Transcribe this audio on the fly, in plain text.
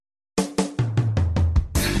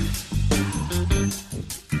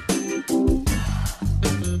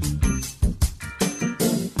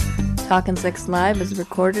Talkin' Sex Live is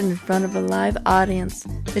recorded in front of a live audience.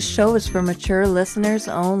 This show is for mature listeners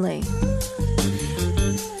only.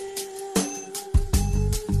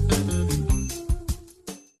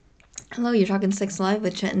 Hello, you're Talking Sex Live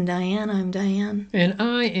with Chet and Diane. I'm Diane. And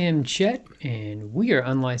I am Chet, and we are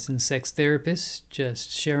unlicensed sex therapists,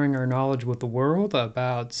 just sharing our knowledge with the world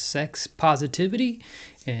about sex positivity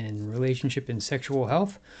and relationship and sexual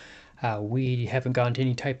health. We haven't gone to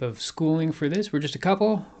any type of schooling for this. We're just a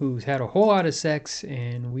couple who's had a whole lot of sex,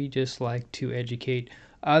 and we just like to educate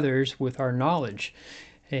others with our knowledge.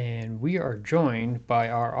 And we are joined by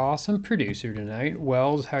our awesome producer tonight,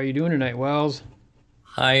 Wells. How are you doing tonight, Wells?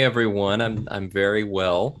 Hi everyone. I'm very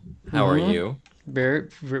well. How are you? We're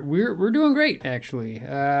doing great actually.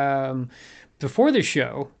 Before the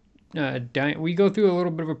show, we go through a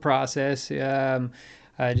little bit of a process,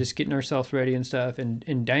 just getting ourselves ready and stuff.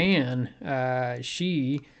 And Diane,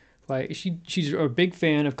 she's a big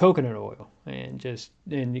fan of coconut oil, and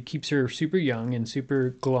it keeps her super young and super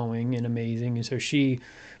glowing and amazing. And so she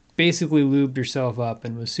basically lubed herself up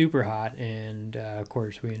and was super hot, and of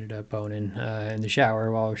course we ended up boning in the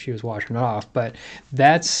shower while she was washing it off, but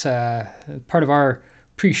that's part of our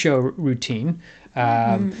pre-show routine.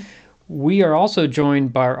 We are also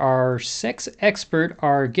joined by our sex expert,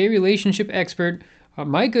 our gay relationship expert,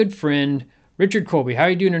 my good friend Richard Colby. How are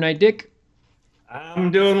you doing tonight, Dick? I'm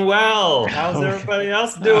doing well. How's everybody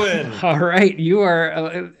else doing? All right,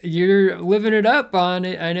 you're living it up on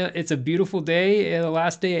it. I know it's a beautiful day, the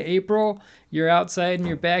last day of April. You're outside in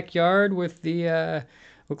your backyard with the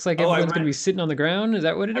looks like everyone's going to be sitting on the ground. Is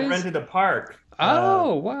that what it is? I rented a park.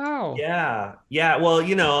 Oh, wow. Yeah. Well,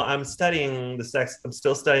 I'm studying I'm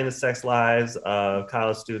still studying the sex lives of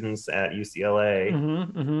college students at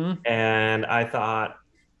UCLA. And I thought,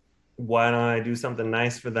 why don't I do something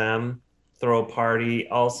nice for them? Throw a party.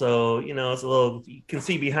 Also, it's you can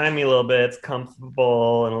see behind me a little bit. It's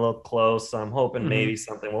comfortable and a little close. So I'm hoping maybe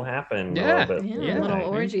something will happen. A little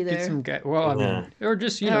orgy there. Or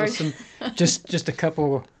just just a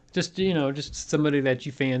couple. Just somebody that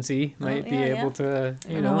you fancy might be able to.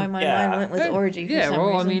 I don't know why my mind went with orgy. For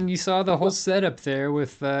some reason. You saw the whole setup there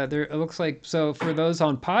with there. It looks like, so for those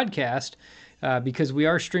on podcast. Because we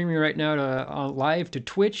are streaming right now live to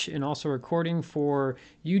Twitch and also recording for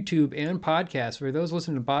YouTube and podcasts. For those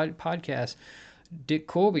listening to podcasts, Dick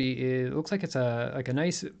Colby, it looks like it's a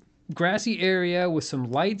nice grassy area with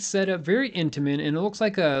some lights set up, very intimate, and it looks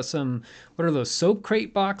like some, what are those, soap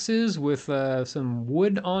crate boxes with some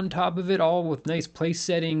wood on top of it, all with nice place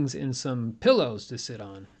settings and some pillows to sit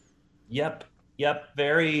on. Yep.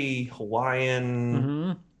 Very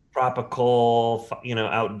Hawaiian. Tropical,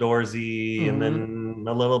 outdoorsy, and then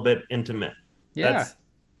a little bit intimate. Yeah. That's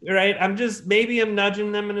right. I'm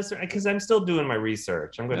nudging them in a certain, because I'm still doing my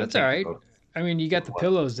research. That's all right. You got the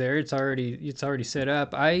pillows there. It's already set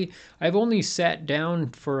up. I've only sat down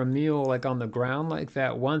for a meal like on the ground like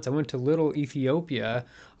that once. I went to Little Ethiopia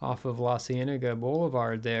off of La Cienega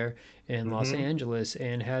Boulevard there in Los Angeles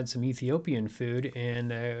and had some Ethiopian food,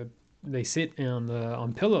 and they sit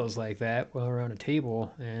on pillows like that while around a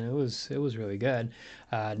table, and it was really good.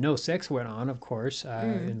 No sex went on, of course.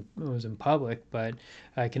 It was in public, but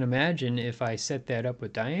I can imagine if I set that up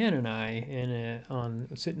with Diane and I on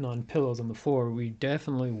sitting on pillows on the floor, we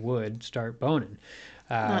definitely would start boning.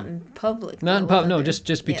 Not in public. Not in public. No,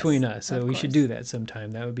 just between us. So we should do that sometime.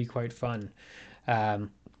 That would be quite fun. But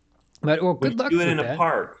good luck with that. Do it in a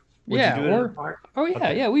park. Oh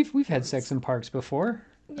yeah, we've had sex in parks before.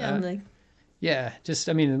 Yeah,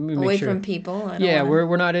 away from people.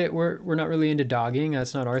 We're not really into dogging.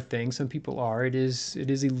 That's not our thing. Some people are. It is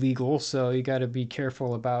illegal, so you got to be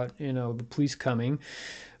careful about the police coming.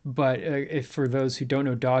 But if for those who don't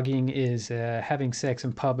know, dogging is having sex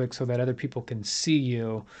in public so that other people can see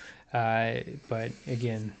you. But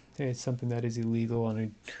again, it's something that is illegal, and I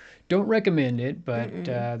don't recommend it. But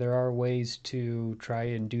there are ways to try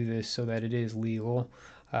and do this so that it is legal.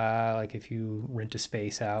 Like if you rent a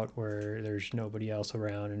space out where there's nobody else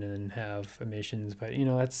around and then have emissions. But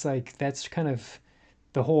that's kind of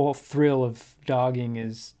the whole thrill of dogging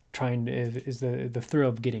is the thrill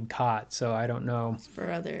of getting caught. So I don't know. It's for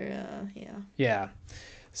other yeah.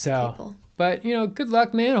 So people. But good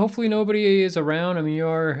luck, man. Hopefully nobody is around.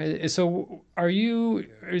 Is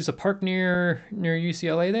a park near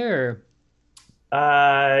UCLA there?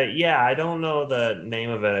 I don't know the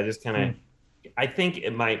name of it. I just kind of I think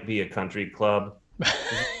it might be a country club.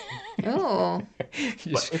 Oh,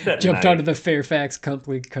 Just It's at jumped night. onto the Fairfax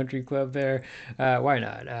Country Club there. Why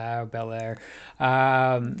not? Bel Air.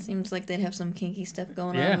 seems like they'd have some kinky stuff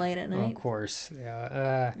going on Yeah, late at of night. course.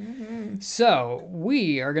 Yeah. Mm-hmm. So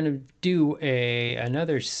we are gonna do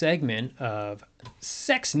another segment of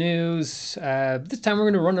sex news. This time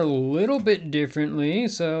we're gonna run a little bit differently.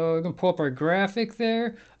 So we're gonna pull up our graphic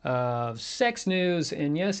there of sex news.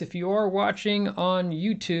 And yes, if you are watching on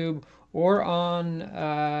YouTube or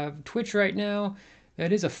on Twitch right now,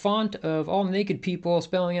 that is a font of all naked people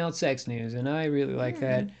spelling out sex news, and I really like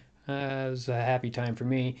that. It was a happy time for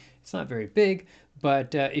me. It's not very big,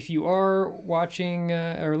 but if you are watching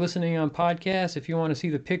or listening on podcasts, if you want to see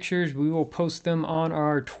the pictures, we will post them on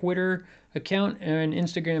our Twitter account and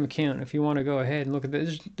Instagram account. If you want to go ahead and look at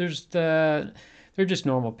this, they're just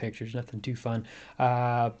normal pictures, nothing too fun.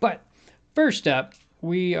 But first up,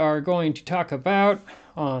 we are going to talk about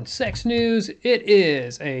on sex news. It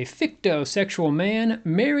is a fictosexual man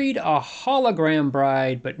married a hologram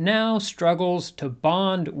bride, but now struggles to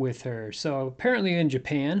bond with her. So apparently in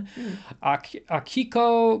Japan,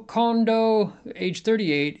 Akiko Kondo, age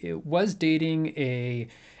 38, it was dating a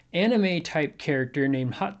anime type character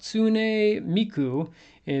named Hatsune Miku.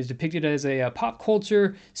 Is depicted as a pop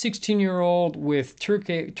culture 16-year-old with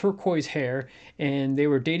turquoise hair, and they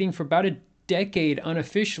were dating for about a decade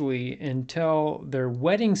unofficially until their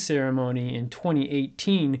wedding ceremony in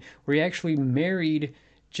 2018, where he actually married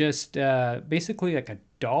just basically like a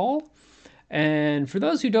doll. And for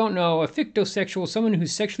those who don't know, a fictosexual is someone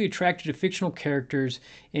who's sexually attracted to fictional characters,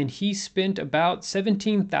 and he spent about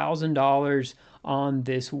 $17,000 on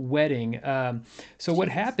this wedding. So what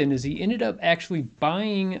happened is he ended up actually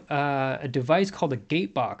buying a device called a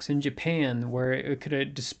Gatebox in Japan, where it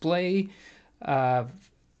could display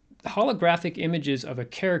holographic images of a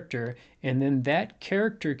character, and then that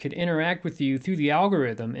character could interact with you through the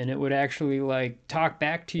algorithm, and it would actually like talk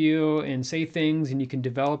back to you and say things, and you can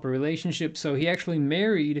develop a relationship. So he actually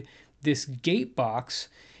married this Gatebox,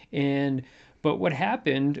 and but what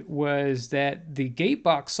happened was that the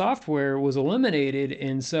Gatebox software was eliminated,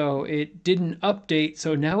 and so it didn't update.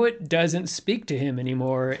 So now it doesn't speak to him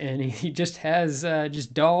anymore, and he just has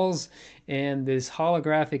just dolls and this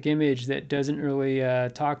holographic image that doesn't really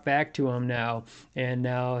talk back to him now. And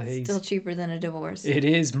now he's Still cheaper than a divorce. it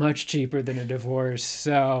is much cheaper than a divorce.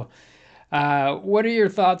 So, what are your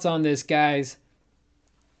thoughts on this, guys?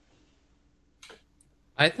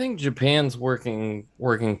 I think Japan's working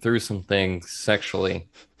through some things sexually.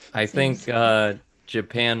 I think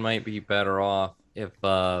Japan might be better off if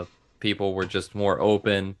people were just more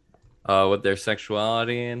open with their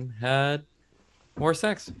sexuality and had more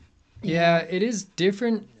sex. Yeah, it is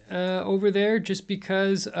different over there just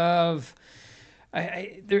because of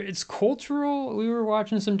it's cultural. We were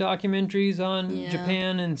watching some documentaries on Yeah.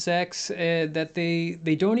 Japan and sex that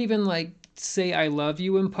they don't even like say I love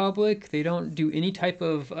you in public. They don't do any type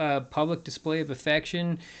of public display of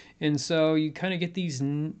affection, and so you kind of get these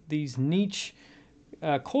niche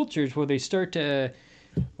cultures where they start to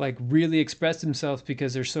like really express themselves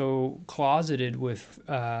because they're so closeted with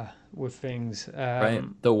things. Right.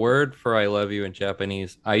 The word for I love you in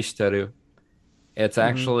Japanese, aishiteru, it's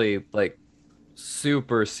actually like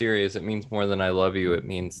super serious. It means more than I love you. It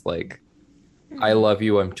means like I love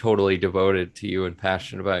you. I'm totally devoted to you and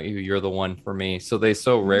passionate about you. You're the one for me. So they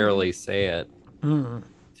so rarely say it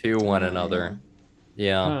to one another.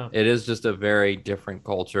 Yeah. Huh. It is just a very different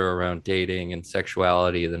culture around dating and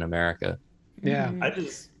sexuality than America. Yeah. I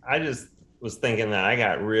just was thinking that I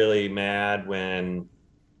got really mad when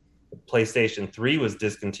PlayStation 3 was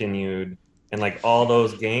discontinued, and like all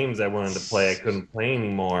those games I wanted to play I couldn't play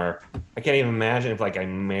anymore. I can't even imagine if like I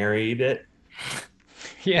married it.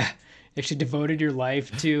 Yeah. Actually devoted your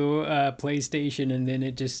life to PlayStation and then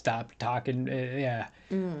it just stopped talking. Yeah.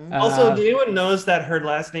 Also, did anyone notice that her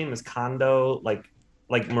last name is Kondo, like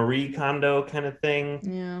Marie Kondo kind of thing?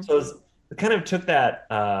 Yeah. So it kind of took that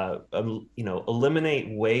eliminate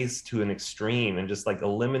waste to an extreme, and just like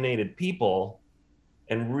eliminated people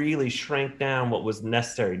and really shrank down what was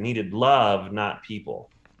necessary. Needed love, not people.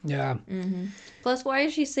 Yeah. Plus, why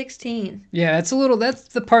is she 16? Yeah, that's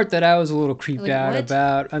the part that I was a little creeped Like, out what?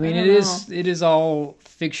 about. I mean, I it don't is all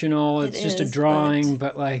fictional. It's It just a is, drawing,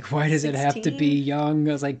 but like, why does it have to 16? be young?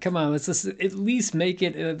 I was like, come on, let's just at least make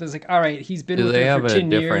it. It's like, all right, he's been Do with they her have for a 10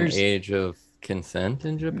 different years. age of consent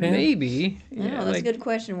in Japan? Maybe. Oh, Yeah, that's like, a good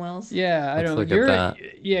question, Wells. yeah, I Let's don't. look at You're that.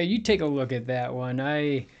 yeah, you take a look at that one.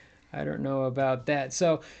 I don't know about that.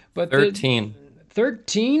 So, but 13.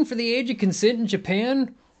 13 for the age of consent in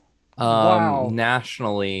Japan. Wow.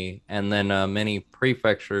 Nationally, and then many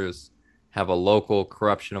prefectures have a local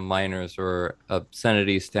corruption of minors or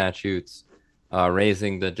obscenity statutes,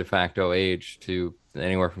 raising the de facto age to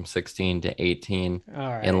anywhere from 16 to 18, All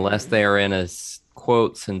right. unless they are in a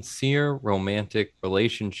quote sincere romantic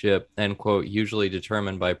relationship, end quote, usually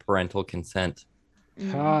determined by parental consent.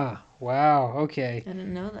 Ah, wow. Okay. I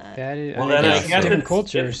didn't know that. That is, Well, I mean, then I it's guess different it's,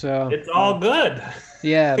 culture, it's, so it's all good.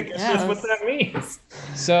 yeah. I guess that's what that means.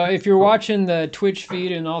 So if you're watching the Twitch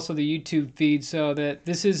feed and also the YouTube feed, so that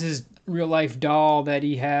this is his real life doll that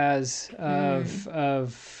he has of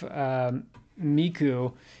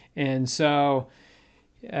Miku, and so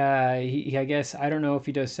I guess I don't know if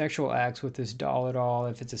he does sexual acts with this doll at all,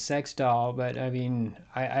 if it's a sex doll, but I mean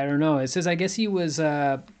I don't know. It says I guess he was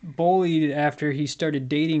bullied after he started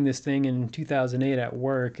dating this thing in 2008 at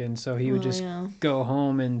work, and so he would just go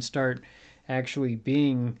home and start actually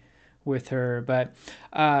being with her. But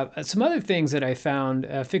some other things that I found,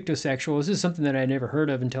 fictosexual, this is something that I never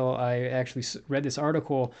heard of until I actually read this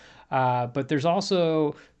article, but there's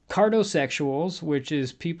also cardosexuals, which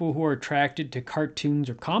is people who are attracted to cartoons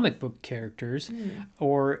or comic book characters,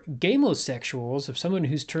 or gamosexuals, of someone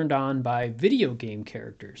who's turned on by video game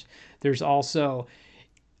characters. There's also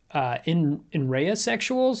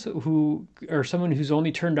sexuals, who are someone who's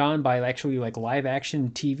only turned on by actually like live action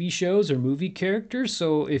TV shows or movie characters.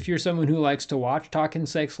 So if you're someone who likes to watch Talking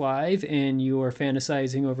Sex Live and you are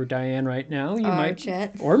fantasizing over Diane right now, you might,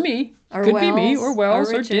 Chet. or me, or could Wells, be me, or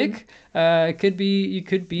Wells, or Richard. Dick. You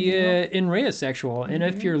could be a sexual. And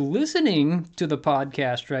if you're listening to the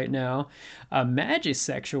podcast right now, a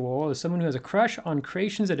magisexual is someone who has a crush on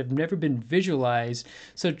creations that have never been visualized,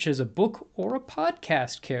 such as a book or a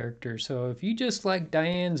podcast character. So if you just like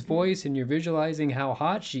Diane's voice and you're visualizing how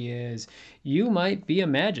hot she is, you might be a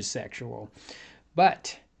magisexual.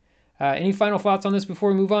 But any final thoughts on this before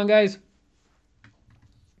we move on, guys?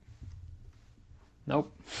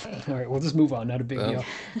 Nope. All right, we'll just move on. Not a big deal.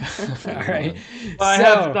 All right. Well, I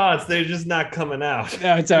have thoughts. They're just not coming out.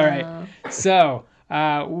 No, it's all right. So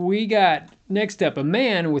we got next up, a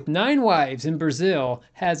man with 9 wives in Brazil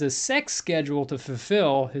has a sex schedule to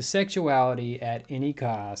fulfill his sexuality at any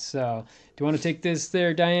cost. So do you want to take this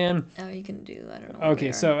there, Diane? Oh, you can do. I don't know.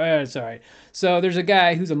 Okay, so it's all right. So there's a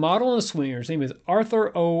guy who's a model and a swinger. His name is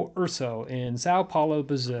Arthur O. Urso in Sao Paulo,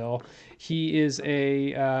 Brazil. He is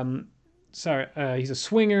he's a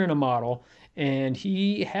swinger and a model, and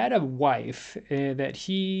he had a wife that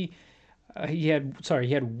he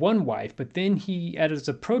had one wife, but then as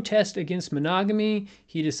a protest against monogamy,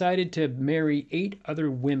 he decided to marry 8 other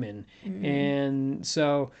women. And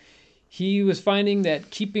so he was finding that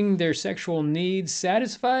keeping their sexual needs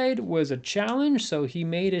satisfied was a challenge, so he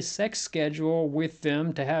made a sex schedule with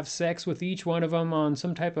them to have sex with each one of them on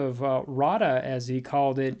some type of rata, as he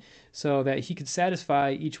called it, so that he could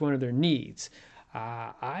satisfy each one of their needs.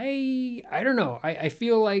 I don't know. I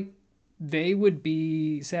feel like they would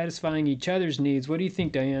be satisfying each other's needs. What do you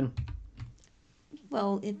think, Diane?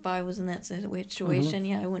 Well, if I was in that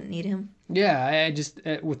situation, I wouldn't need him. Yeah, I just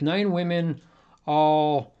with 9 women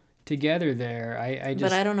all together there,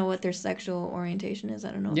 But I don't know what their sexual orientation is.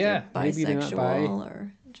 I don't know if they're maybe they're not bi. bisexual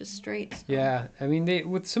or just straight. So. Yeah, I mean,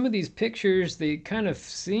 with some of these pictures, they kind of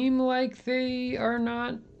seem like they are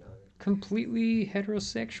not completely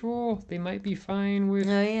heterosexual. They might be fine with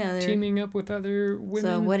teaming up with other women.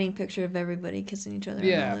 So a wedding picture of everybody kissing each other on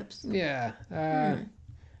the lips. Yeah.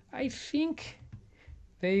 I think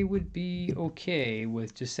they would be okay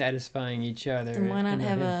with just satisfying each other. Then why not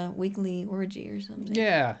have a weekly orgy or something?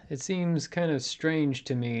 Yeah, it seems kind of strange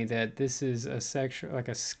to me that this is a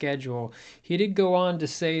schedule. He did go on to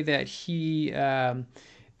say that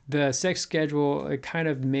the sex schedule, it kind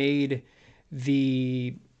of made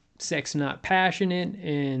the sex not passionate,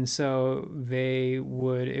 and so it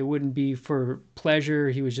wouldn't be for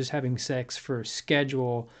pleasure. He was just having sex for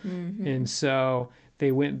schedule, and so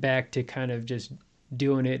they went back to kind of just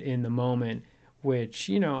doing it in the moment, which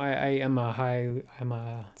it's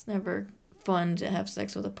never fun to have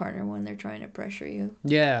sex with a partner when they're trying to pressure you.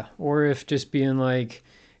 Yeah, or if just being like,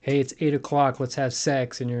 hey, it's 8:00, let's have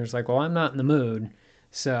sex, and you're just like, well, I'm not in the mood.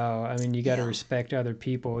 So, I mean, you got to respect other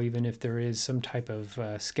people, even if there is some type of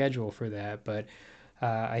schedule for that. But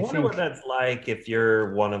I wonder what that's like if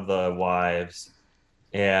you're one of the wives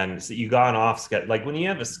and so you gone off schedule. Like when you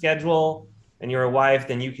have a schedule and you're a wife,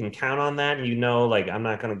 then you can count on that. And like, I'm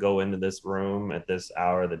not going to go into this room at this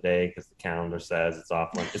hour of the day because the calendar says it's off.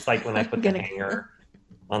 It's like when I put the hanger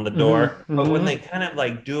on the door. But when they kind of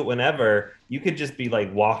like do it whenever, you could just be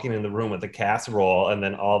like walking in the room with a casserole and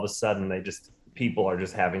then all of a sudden they just people are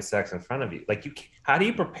just having sex in front of you. Like how do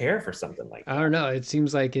you prepare for something like I that? don't know. It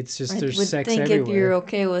seems like it's just I there's would sex think everywhere. if you're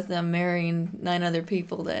okay with them marrying 9 other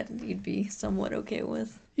people, that you'd be somewhat okay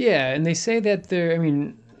with. Yeah, and they say that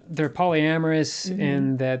they're polyamorous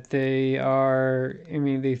and that they are,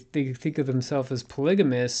 they think of themselves as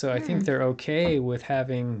polygamous, so I think they're okay with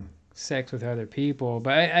having sex with other people.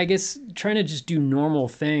 But I guess trying to just do normal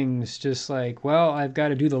things, just like, well, I've got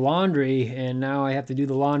to do the laundry and now I have to do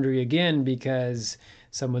the laundry again because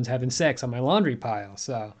someone's having sex on my laundry pile.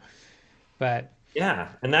 So, but Yeah,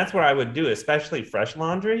 and that's what I would do, especially fresh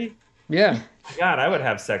laundry. yeah. God, I would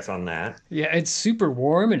have sex on that. Yeah, it's super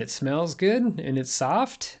warm and it smells good and it's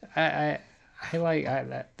soft.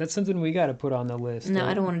 That's something we got to put on the list. No,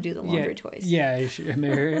 I don't want to do the laundry twice. Yeah, so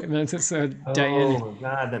Diane. Oh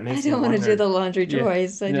God, that I makes me don't want to wonder. do the laundry Yeah.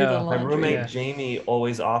 twice. I do No. the My My laundry. roommate Yeah. Jamie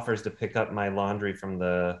always offers to pick up my laundry from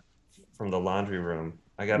the laundry room.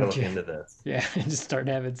 I got to look Yeah. into this. Yeah, and just start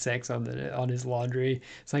having sex on his laundry.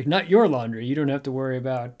 It's like not your laundry. You don't have to worry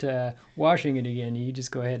about washing it again. You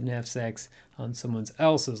just go ahead and have sex on someone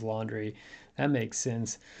else's laundry. That makes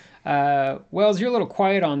sense. Wells, you're a little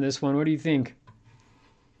quiet on this one. What do you think?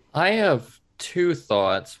 I have two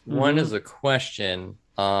thoughts. One Mhm. is a question.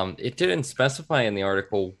 It didn't specify in the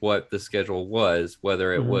article what the schedule was,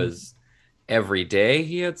 whether it Mhm. was every day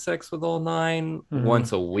he had sex with all 9, Mhm.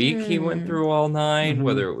 once a week he went through all 9, Mhm.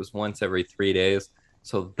 whether it was once every 3 days.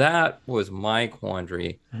 So that was my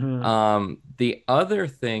quandary. Mhm. The other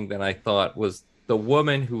thing that I thought was the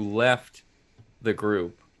woman who left the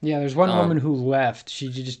group. Yeah, there's one Um, woman who left. She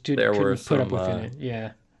just there were couldn't put up some with it.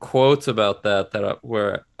 Yeah. quotes about that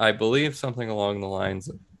where I believe something along the lines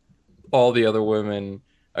of all the other women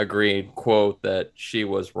agreed, quote, that she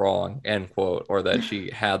was wrong, end quote, or that she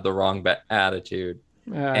had the wrong attitude.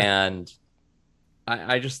 And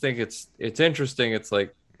I just think it's interesting. It's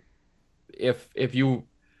like if you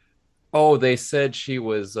they said she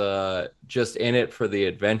was just in it for the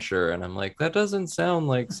adventure, and I'm like, that doesn't sound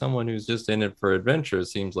like someone who's just in it for adventure. It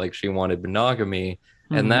seems like she wanted monogamy,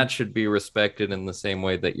 and that should be respected in the same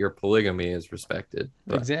way that your polygamy is respected.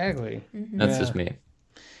 But Exactly. that's just me.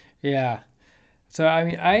 Yeah. So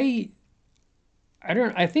I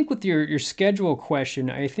think with your schedule question,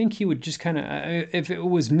 I think he would just kind of, if it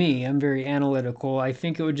was me, I'm very analytical. I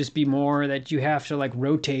think it would just be more that you have to like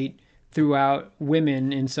rotate throughout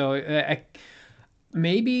women, and so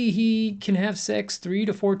maybe he can have sex 3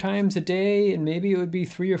 to 4 times a day, and maybe it would be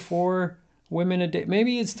 3 or 4 women a day.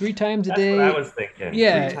 Maybe it's 3 times a That's day. what I was thinking.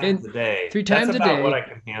 Yeah, 3 times a day. 3 times That's a about day. what I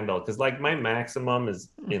can handle. Because like my maximum is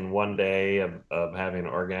in one day of having an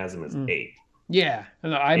orgasm is 8. Yeah,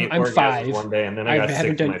 no, 8 I'm orgasms 5. one day, and then I got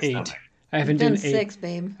haven't 6 in done my 8. stomach. I haven't Done done 8. 6,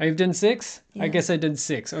 babe. I've done 6? I Yeah. guess I did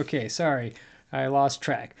 6. Okay, sorry. I lost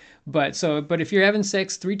track. But if you're having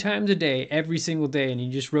sex 3 times a day, every single day, and you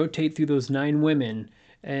just rotate through those 9 women,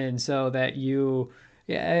 and so that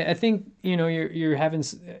I think, you're having,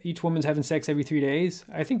 each woman's having sex every 3 days.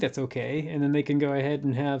 I think that's okay. And then they can go ahead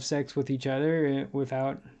and have sex with each other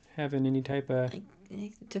without having any type of...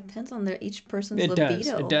 It depends on each person's It libido. does.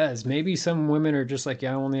 It does. Maybe some women are just like,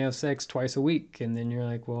 yeah, I only have sex twice a week, and then you're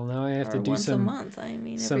like, well, now I have Or to do once a some. month. I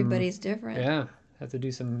mean, everybody's different. Yeah, have to do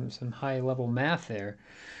some high level math there.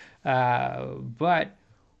 But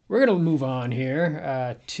we're gonna move on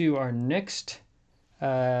here to our next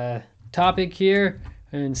topic here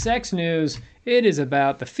in sex news. It is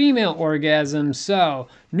about the female orgasm. So,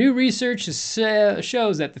 new research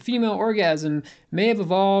shows that the female orgasm may have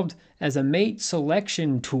evolved as a mate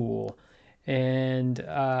selection tool. And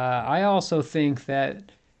I also think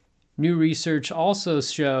that new research also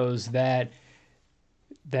shows that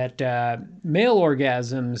male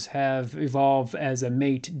orgasms have evolved as a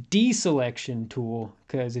mate deselection tool.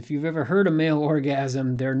 Because if you've ever heard a male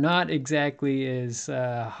orgasm, they're not exactly as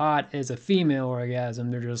hot as a female orgasm.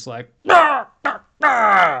 They're just like,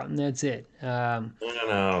 and that's it.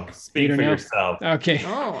 No. Speak don't for know? yourself. Okay.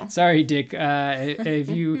 Oh. Sorry, Dick. Do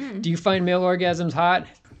you find male orgasms hot?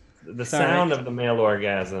 The sound of the male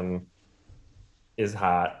orgasm is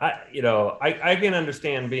hot. I can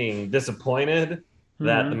understand being disappointed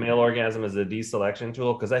that the male orgasm is a deselection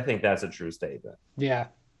tool, because I think that's a true statement. Yeah.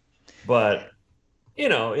 But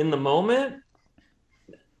in the moment,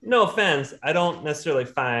 no offense, I don't necessarily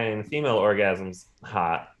find female orgasms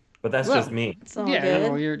hot, but that's just me. It's all Yeah,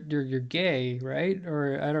 good. well, you're gay, right?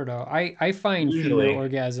 Or I don't know. I find Usually. female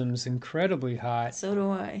orgasms incredibly hot. So do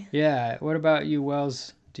I. Yeah. What about you,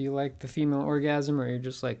 Wells? Do you like the female orgasm, or you're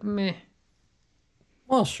just like meh?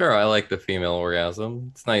 Well, sure, I like the female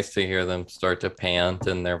orgasm. It's nice to hear them start to pant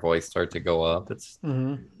and their voice start to go up. It's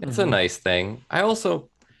a nice thing. I also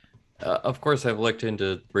of course, I've looked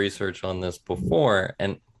into research on this before,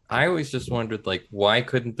 and I always just wondered, like, why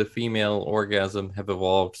couldn't the female orgasm have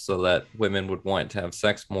evolved so that women would want to have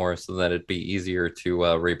sex more, so that it'd be easier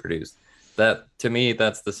to reproduce? That, to me,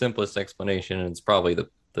 that's the simplest explanation, and it's probably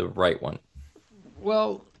the right one.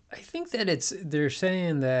 Well, I think that they're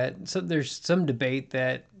saying that there's some debate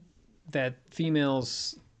that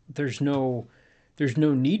females there's no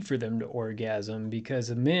need for them to orgasm, because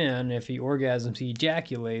a man, if he orgasms, he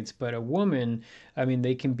ejaculates, but a woman, I mean,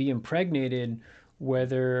 they can be impregnated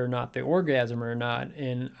whether or not they orgasm or not.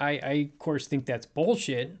 And I of course think that's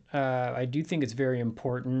bullshit. I do think it's very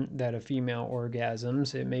important that a female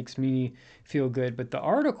orgasms. It makes me feel good. But the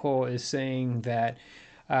article is saying that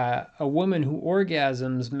a woman who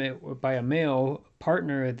orgasms by a male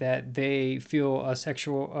partner, that they feel a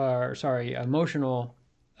emotional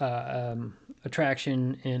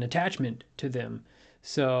attraction and attachment to them,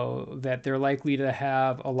 so that they're likely to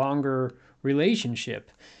have a longer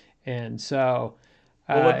relationship. And so,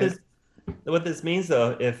 well, what this means,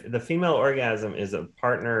 though, if the female orgasm is a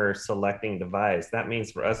partner selecting device, that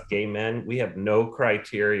means for us gay men, we have no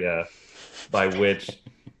criteria by which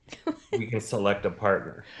we can select a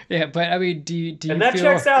partner. Yeah, but I mean, do you and that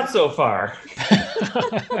checks out so far.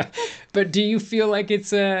 But do you feel like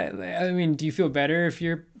it's I mean, do you feel better if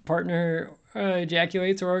your partner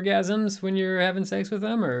ejaculates or orgasms when you're having sex with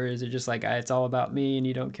them, or is it just like it's all about me and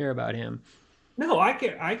you don't care about him? No, I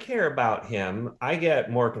care about him. I get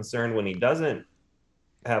more concerned when he doesn't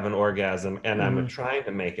have an orgasm and I'm trying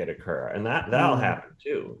to make it occur, and that'll happen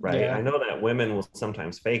too, right? Yeah. I know that women will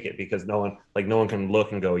sometimes fake it because no one can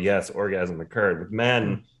look and go, yes, orgasm occurred. With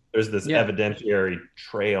men, there's this evidentiary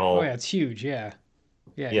trail. Oh yeah, it's huge. Yeah,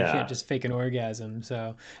 you can't just fake an orgasm.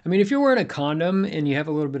 So I mean, if you're wearing a condom and you have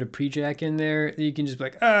a little bit of pre-jack in there, you can just be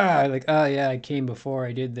like, oh yeah, I came before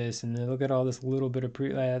I did this, and then look at all this little bit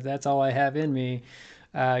of that's all I have in me.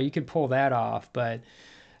 You could pull that off, but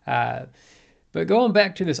going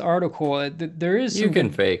back to this article, there is you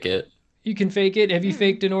can fake it. You can fake it. Have you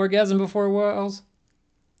faked an orgasm before, Wells?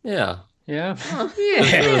 Yeah. Yeah. Just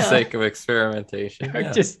for the sake of experimentation.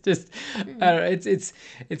 Yeah. Just I don't know.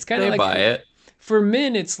 It's kind of like, buy it. For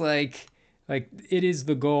men, it's like it is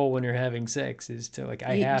the goal when you're having sex is to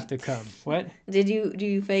I have to come. What? Do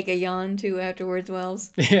you fake a yawn too afterwards,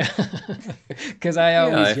 Wells? Yeah. Because I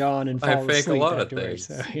always yawn and fall asleep. I fake a lot afterwards,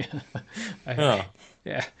 of things. So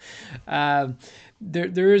yeah.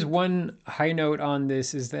 There is one high note on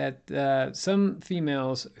this, is that some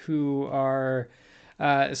females who are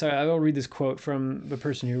so I will read this quote from the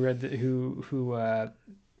person who read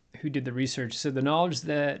who did the research. So the knowledge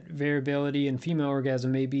that variability in female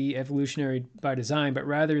orgasm may be evolutionary by design, but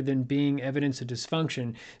rather than being evidence of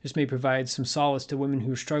dysfunction, this may provide some solace to women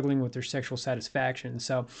who are struggling with their sexual satisfaction.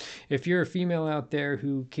 So if you're a female out there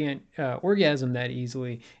who can't orgasm that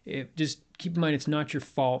easily, just keep in mind it's not your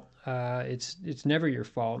fault. It's never your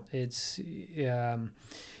fault. It's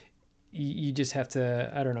you just have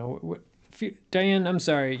to, I don't know. Diane, I'm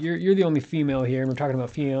sorry, you're the only female here, and we're talking about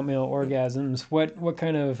female orgasms. What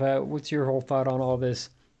kind of what's your whole thought on all this?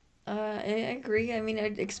 I agree. I mean,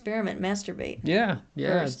 I'd experiment, masturbate. Yeah.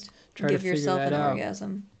 First, try give to yourself figure that an out.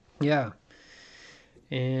 orgasm. Yeah.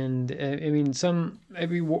 And I mean,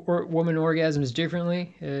 every woman orgasms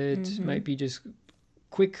differently. It might be just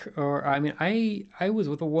quick, or I mean, I was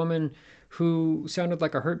with a woman who sounded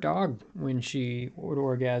like a hurt dog when she would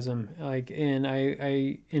orgasm,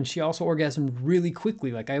 and she also orgasmed really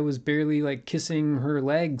quickly. I was barely kissing her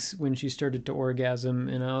legs when she started to orgasm,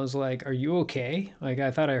 and I was like, "Are you okay?" I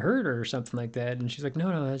thought I hurt her or something like that, and she's like,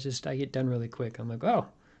 "No, that's just I get done really quick." I'm like, "Oh,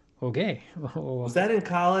 okay." Was that in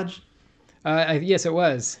college? Yes, it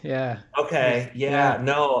was. Yeah. Okay. Yeah.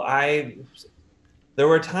 No, there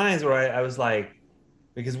were times where I was like,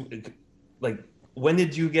 because when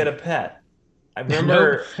did you get a pet? I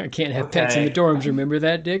remember. I can't have pets in the dorms. Remember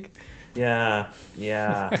that, Dick? Yeah.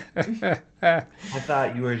 I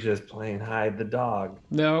thought you were just playing hide the dog.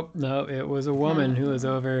 No, it was a woman who was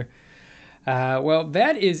over. Well,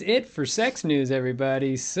 that is it for sex news,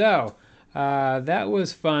 everybody. So that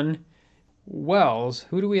was fun. Wells,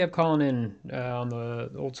 who do we have calling in on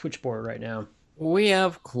the old switchboard right now? We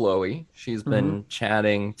have Chloe. She's been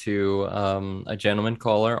chatting to a gentleman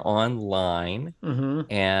caller online,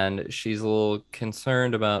 and she's a little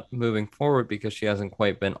concerned about moving forward because she hasn't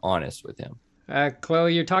quite been honest with him.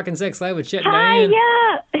 Chloe, you're talking sex live with Chet and Hi, Diane.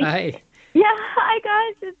 yeah. Hi. Yeah, hi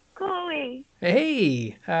guys, it's Chloe.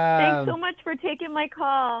 Hey. Thanks so much for taking my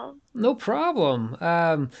call. No problem.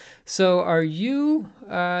 So are you?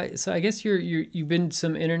 So I guess you've been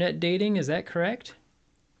some internet dating. Is that correct?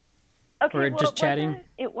 Okay, or just chatting?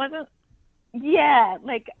 It wasn't yeah,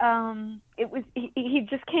 like it was he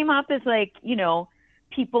just came up as like,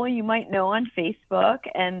 people you might know on Facebook,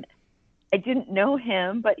 and I didn't know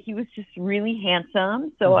him, but he was just really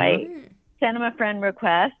handsome. So I sent him a friend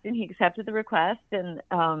request and he accepted the request, and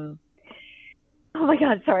oh my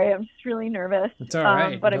God, sorry, I'm just really nervous. It's all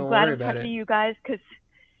right. But Don't I'm glad worry I'm about talking it. to you guys, because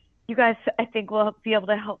you guys, I think, will be able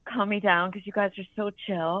to help calm me down, because you guys are so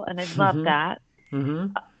chill, and I love that.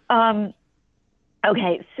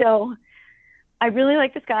 Okay, so I really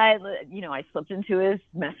like this guy. I slipped into his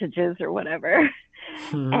messages or whatever,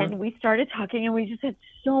 and we started talking, and we just had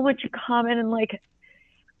so much in common. And like,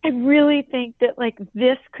 I really think that like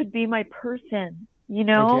this could be my person,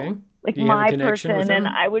 Okay. like Do you have a my connection with person, and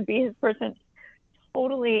him? I would be his person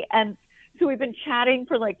totally. And so we've been chatting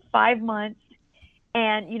for like 5 months,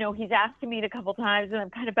 and he's asked to meet a couple times, and I'm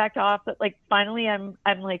kind of backed off, but like finally I'm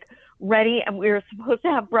like ready, and we were supposed to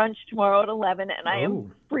have brunch tomorrow at 11, and I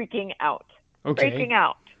am freaking out. Okay. Freaking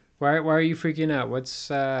out. Why are you freaking out? What's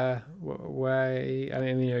why? I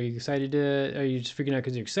mean, are you excited to? Are you just freaking out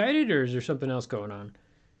because you're excited, or is there something else going on?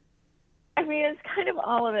 I mean, it's kind of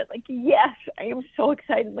all of it. Like, yes, I am so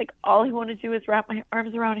excited. Like, all I want to do is wrap my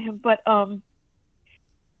arms around him. But I'm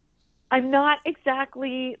not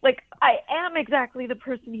exactly like, I am exactly the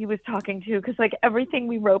person he was talking to, because like everything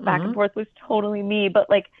we wrote back and forth was totally me. But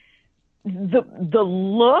like the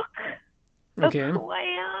look of who I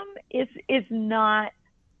am is not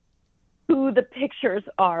who the pictures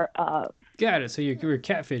are of. Got it. So you were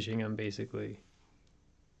catfishing him, basically.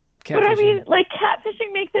 But I mean, like,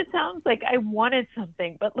 catfishing makes it sound like I wanted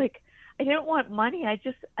something, but like I didn't want money. I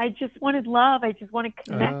just wanted love. I just wanted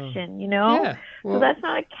connection, Yeah. Well, so that's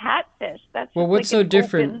not a catfish. That's well, just what's like so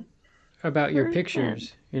different person. about your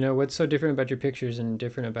pictures? What's so different about your pictures and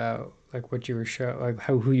different about like what you were like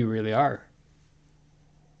who you really are?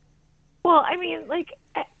 Well, I mean, like,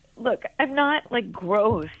 look, I'm not like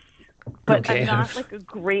gross, but Okay. I'm not like a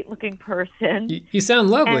great looking person. You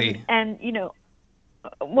sound lovely. And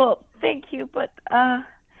well, thank you, but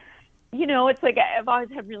it's like I've always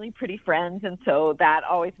had really pretty friends, and so that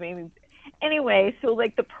always made me. Anyway, so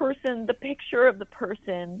like the picture of the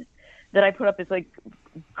person that I put up is like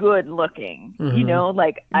good looking.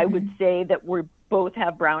 Like I would say that we both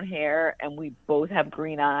have brown hair and we both have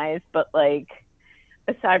green eyes, but like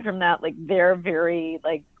aside from that, like they're very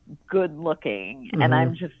like good looking, and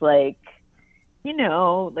I'm just like,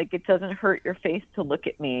 like it doesn't hurt your face to look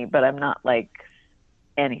at me, but I'm not like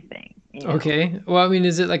anything. Okay. Well, I mean,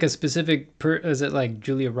 is it like a specific is it like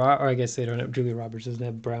Julia Roberts? Or I guess they don't have, Julia Roberts doesn't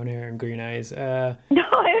have brown hair and green eyes. No,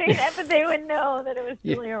 I mean, but they would know that it was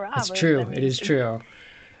Julia Roberts. It's true. It is true.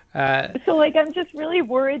 So like, I'm just really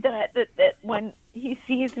worried that when he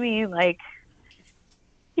sees me, like,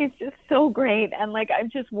 he's just so great, and like I'm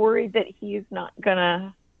just worried that he's not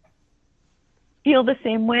gonna feel the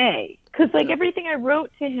same way, because like everything I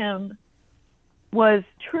wrote to him was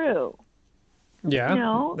true.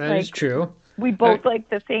 Yeah, that is true. We both like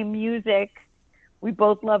the same music. We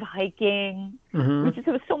both love hiking. We just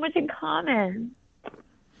have so much in common.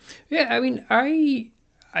 Yeah, I mean,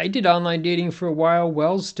 I did online dating for a while.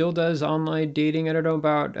 Wells still does online dating. I don't know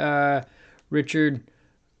about Richard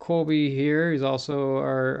Colby here. He's also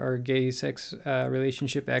our gay sex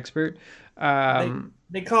relationship expert.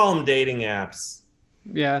 They call them dating apps.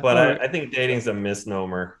 Yeah, but I think dating's a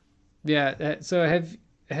misnomer. Yeah. So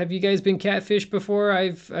have you guys been catfished before? I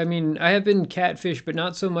have been catfished, but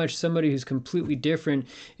not so much somebody who's completely different.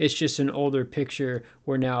 It's just an older picture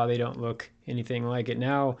where now they don't look anything like it.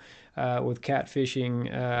 Now, with catfishing,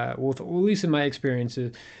 well, at least in my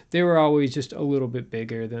experiences, they were always just a little bit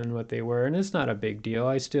bigger than what they were, and it's not a big deal.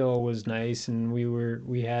 I still was nice, and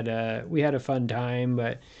we had a fun time.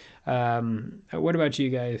 But what about you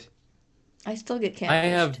guys? I still get catfished. I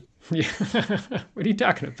have. Yeah. What are you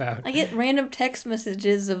talking about? I get random text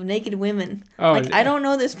messages of naked women. Oh, like, I don't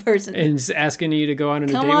know this person. And it's asking you to go on a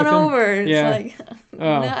date with them? Come on over. It's yeah. like,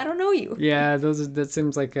 no, I don't know you. Yeah, that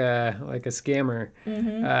seems like a scammer.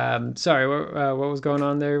 Sorry, what was going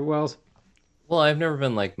on there, Wells? Well, I've never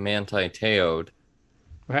been like manti-teoed.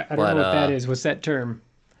 I don't know what that is. What's that term?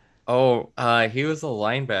 Oh, he was a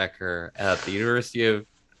linebacker at the University of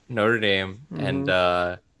Notre Dame,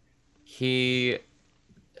 and he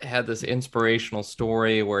had this inspirational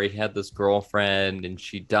story where he had this girlfriend and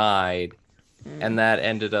she died, and that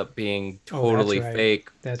ended up being totally fake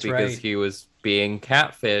because he was being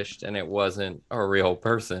catfished and it wasn't a real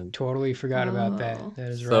person. Totally forgot about that. That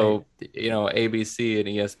is right. So, ABC and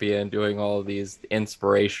ESPN doing all of these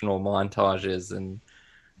inspirational montages, and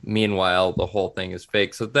meanwhile the whole thing is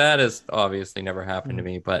fake. So that has obviously never happened to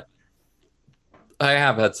me, but I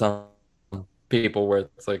have had some people where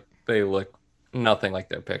it's like they look nothing like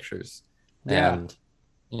their pictures. Yeah. And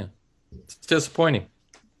yeah, it's disappointing.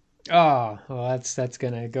 Oh, well, that's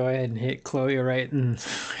gonna go ahead and hit Chloe right in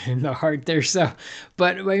the heart there. So,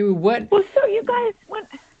 but I mean, what? Well, so you guys,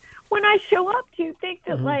 when I show up, do you think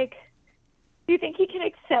that Mhm. like, do you think he can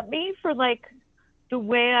accept me for like the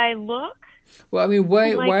way I look? Well, I mean,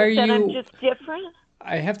 why Like why are that I'm you? just different?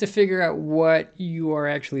 I have to figure out what you are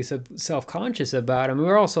actually self-conscious about. I mean,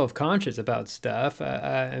 we're all self-conscious about stuff.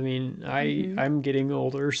 I mean, I'm getting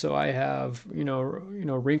older, so I have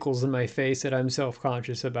wrinkles in my face that I'm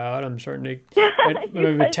self-conscious about. I'm starting to You my guys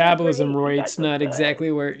are metabolism great. You rate's guys are not good.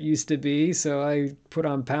 exactly where it used to be, so I put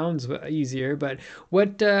on pounds easier. But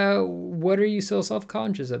what are you so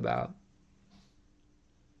self-conscious about?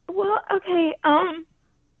 Well, okay.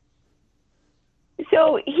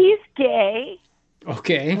 So he's gay,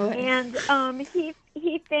 Okay. and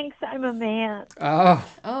he thinks I'm a man. Oh,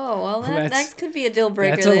 Oh, well, That's- that could be a deal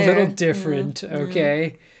breaker that's a there. little different.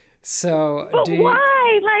 Okay. So But do you,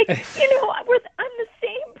 why? Like, I'm the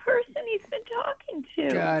same person he's been talking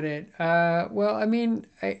to. Got it. Well, I mean,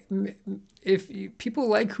 people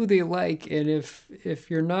like who they like, and if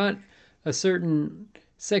you're not a certain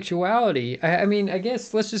sexuality, I mean, I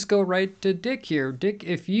guess let's just go right to Dick here. Dick,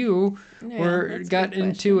 if you Yeah, that's a got good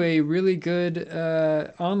into question. a really good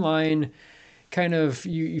online kind of,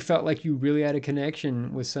 you felt like you really had a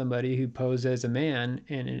connection with somebody who posed as a man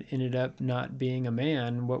and it ended up not being a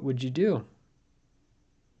man, what would you do?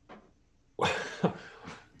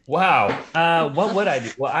 Wow. What would I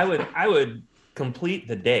do? Well, I would complete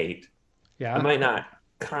the date. I Yeah. might not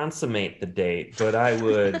consummate the date, but I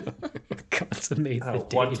would Consummate the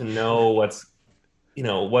want date. to know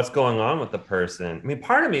what's going on with the person. I mean,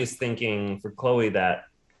 part of me is thinking for Chloe that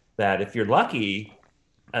if you're lucky,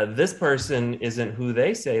 this person isn't who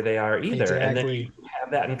they say they are either, and then you Exactly.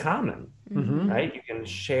 have that in common, Hmm. right? You can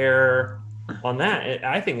share on that.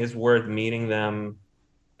 I think it's worth meeting them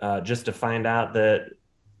just to find out that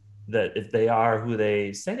if they are who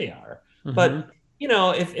they say they are. Mhm. But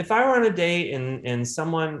if I were on a date and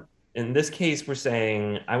someone, in this case, we're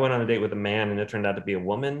saying I went on a date with a man and it turned out to be a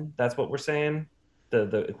woman. That's what we're saying.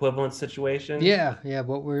 The equivalent situation. Yeah, yeah.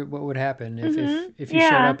 What would happen if Mhm. if you showed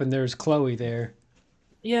Yeah. up and there's Chloe there?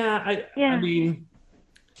 Yeah. I Yeah. mean,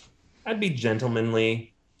 I'd be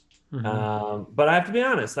gentlemanly. Hmm. But I have to be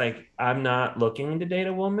honest. Like, I'm not looking to date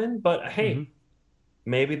a woman. But hey,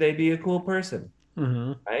 maybe they'd be a cool person,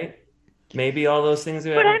 Hmm. right? Maybe all those things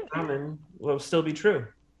we have But in common will still be true.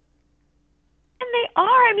 And they are.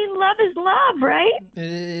 I mean, love is love, right?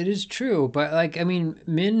 It is true, but like I mean,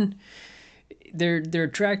 men they're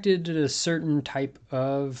attracted to a certain type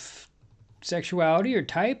of sexuality or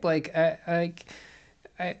type. Like I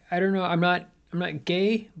don't know. I'm not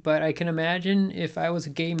gay, but I can imagine if I was a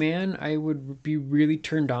gay man, I would be really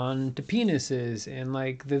turned on to penises and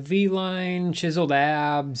like the V line, chiseled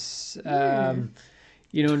abs,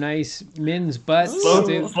 nice men's butts.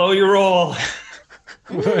 Ooh. Slow your roll.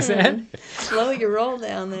 What was that? Slow your roll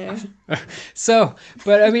down there. So,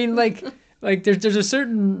 but I mean, like there's a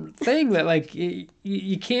certain thing that like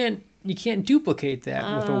you can't duplicate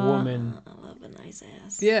that with a woman. I love a nice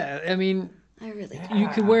ass. Yeah, I mean, I really do. you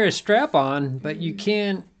can wear a strap on, but you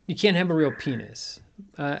can't have a real penis.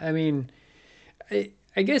 I mean,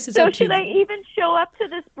 I guess it's So up to should I even show up to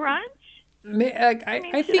this brunch? I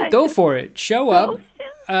should think I go just for it. Show up. Ghost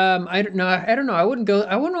him? I don't know. I don't know. I wouldn't go.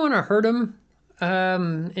 I wouldn't want to hurt him. I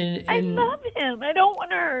And love him. I don't want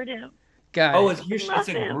to hurt him. guy. Oh, it's a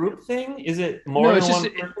Nothing. group thing? Is it more No, than it's one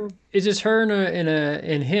just person? it's just her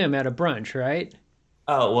and him at a brunch, right?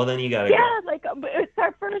 Oh, well, then you gotta Yeah, go. like it's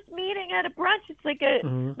our first meeting at a brunch. It's like a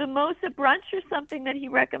Mhm. mimosa brunch or something that he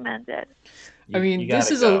recommended. I mean, You this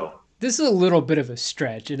gotta is go. this is a little bit of a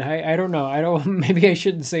stretch, and I don't know. I don't. Maybe I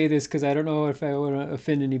shouldn't say this because I don't know if I want to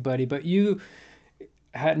offend anybody. But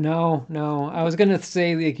no. I was gonna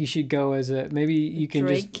say like you should go as maybe you can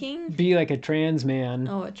Drag just king? be like a trans man.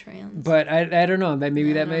 Oh, a trans. But I don't know. Maybe Yeah,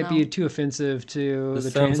 I that don't might be know. too offensive to This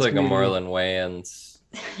the sounds trans like a community. Marlon Wayans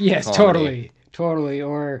Yes, comedy. totally.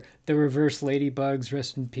 Or the reverse Ladybugs.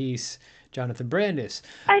 Rest in peace, Jonathan Brandis.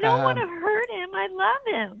 I don't want Um, to hurt him. I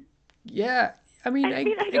love him. Yeah, I mean, I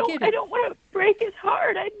mean, I get it. don't want to break his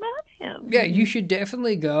heart. I love him. Yeah, you should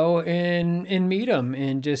definitely go and meet him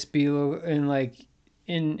and just be and like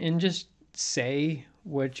and just say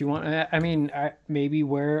what you want. I mean, maybe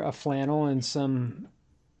wear a flannel and some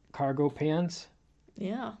cargo pants.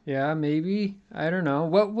 Yeah. Yeah, maybe. I don't know.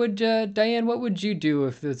 What would Diane? What would you do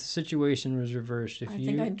if the situation was reversed? If I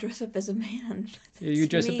think I'd dress up as a man. you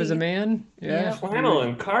dress up as a me. man? Yeah. Flannel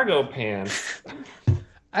and cargo pants.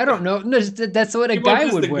 I don't know. No, that's what a You want guy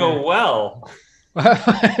this would to wear. go well.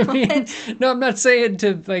 I mean, no, I'm not saying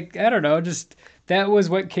to like, I don't know, just that was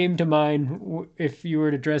what came to mind if you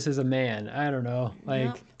were to dress as a man. I don't know, Yeah.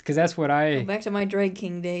 like, because that's what Go I, back to my drag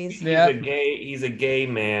king days. Yeah. He's a gay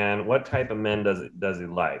man. What type of men does he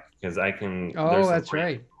like? Because I can. Oh, there's some that's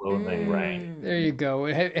right. clothing, right? There you go.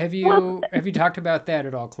 Have Well- you talked about that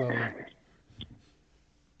at all, Chloe?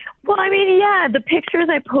 Well, I mean, yeah, the pictures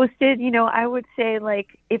I posted, I would say,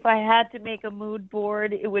 like, if I had to make a mood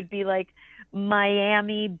board, it would be like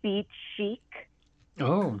Miami Beach chic.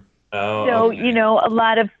 Oh, Oh, So, okay. a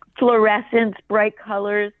lot of fluorescents, bright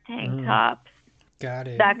colors, tank tops, got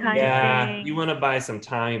it. that kind of Yeah, thing. you want to buy some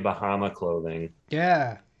Tommy Bahama clothing.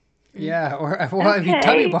 Yeah. Yeah, or well, I mean,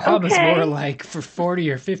 Tommy Okay, Bahama's okay. more like for 40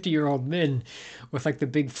 or 50-year-old men with like the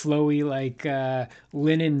big flowy like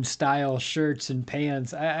linen style shirts and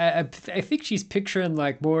pants. I think she's picturing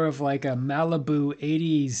like more of like a Malibu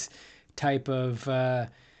 80s type of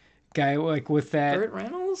guy like with that. Burt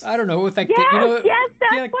Reynolds? I don't know, with like Yes, the, yes,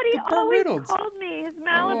 that's yeah, what he the Burt always Reynolds. called me, his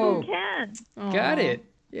Malibu Oh. Ken. Got Aw. it.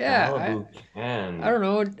 Yeah. Malibu Ken. I don't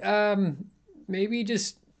know. Maybe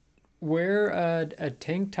just wear a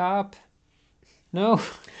tank top. No,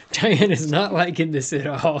 Diane is not liking this at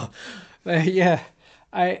all. Yeah,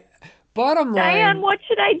 bottom line. Diane, what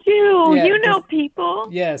should I do? Yeah, You know just- people.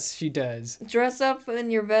 Yes, she does. Dress up in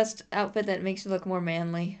your best outfit that makes you look more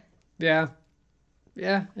manly. Yeah,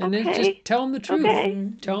 yeah, and then Okay. just tell them the truth. Okay.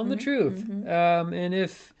 Tell them the truth.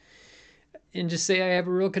 And just say I have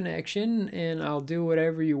a real connection, and I'll do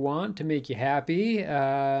whatever you want to make you happy.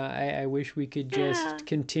 I wish we could just Yeah.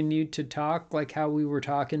 continue to talk like how we were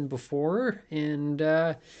talking before, and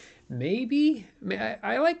maybe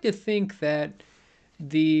I like to think that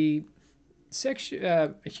the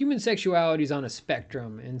human sexuality is on a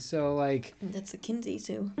spectrum, and so like That's a Kinsey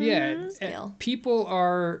too. yeah, Scale.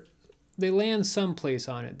 people they land someplace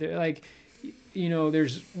on it. They're like,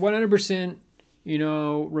 there's 100%,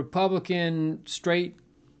 Republican, straight,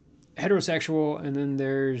 heterosexual, and then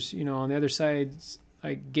there's, on the other side,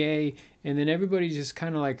 like gay, and then everybody just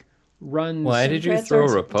kind of like runs. Why did you Democrats throw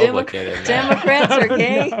are- Republican in there? Democrats are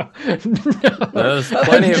gay. No. There's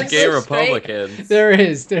plenty of Just gay so straight. Republicans. There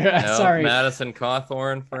is. There. No, Sorry. Madison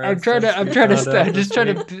Cawthorn, for I'm instance. I'm just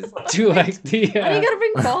trying to do like the. Why do you gotta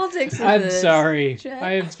bring politics into I'm this? sorry. Jack?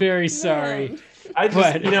 I am very sorry. I just,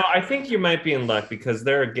 But- I think you might be in luck because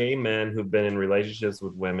there are gay men who've been in relationships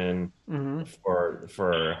with women Mhm. for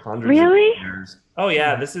hundreds Really? of years. Oh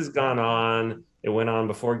yeah, this has gone on. It went on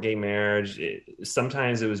before gay marriage.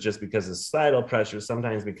 Sometimes it was just because of societal pressure.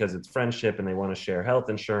 Sometimes because it's friendship and they want to share health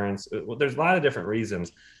insurance. Well, there's a lot of different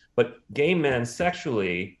reasons. But gay men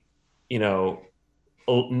sexually,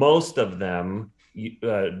 most of them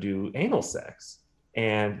do anal sex,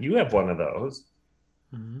 and you have one of those.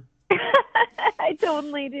 Mhm. I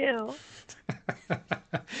totally do.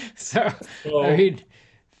 So, So-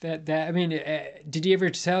 I mean, did he ever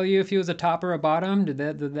tell you if he was a top or a bottom? Did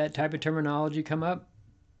that type of terminology come up?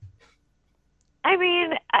 I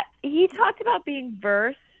mean, he talked about being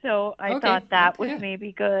versed, so I Okay, thought that was yeah.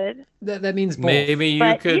 maybe good. That means both. Maybe you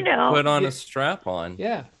But, could put on Yeah. a strap on.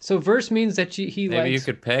 Yeah. So verse means that he Maybe you likes.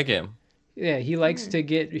 could peg him. Yeah, he likes to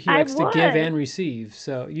get. He I likes to give would. and receive.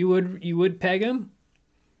 So you would peg him.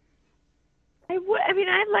 I mean,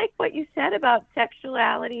 I like what you said about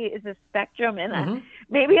sexuality is a spectrum, and Mhm.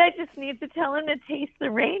 maybe I just need to tell him to taste the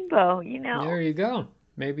rainbow. There you go.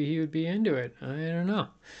 Maybe he would be into it. I don't know.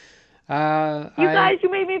 You guys, you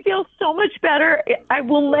made me feel so much better. I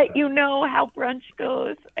will let you know how brunch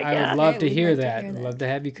goes. I guess. would love Yeah, to we'd hear love to that. hear I'd that. love to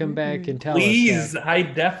have you come back and tell Please, us. I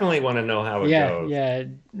definitely want to know how it Yeah, goes. yeah.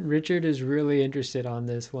 Richard is really interested on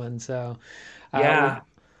this one, so Yeah.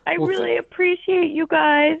 I Well, really appreciate you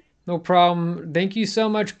guys. no problem. Thank you so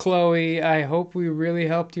much, Chloe. I hope we really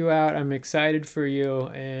helped you out. I'm excited for you,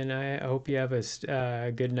 and I hope you have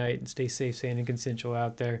a good night and stay safe, sane, and consensual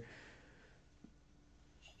out there.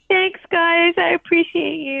 Thanks, guys. I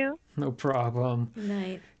appreciate you. No problem.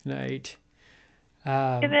 Night. Night.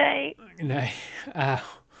 Good night. Night.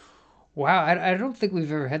 Wow, I don't think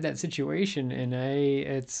we've ever had that situation, and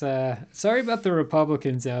it's sorry about the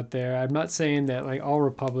Republicans out there. I'm not saying that like all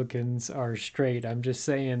Republicans are straight. I'm just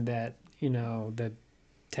saying that the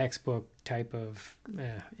textbook type of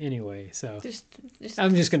anyway. So Just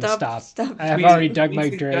I'm just gonna stop. Stop. I've We- already dug we my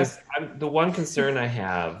grave. suggest- the one concern I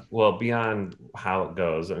have, well, beyond how it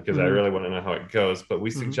goes, because I Mhm. really want to know how it goes, but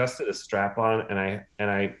we Mhm. suggested a strap on,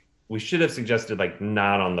 and we should have suggested like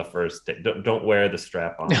not on the first day. Don't wear the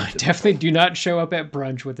strap on. No, definitely do not show up at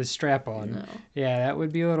brunch with a strap on. No. Yeah, that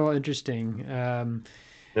would be a little interesting.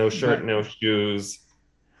 No shirt, But- no shoes,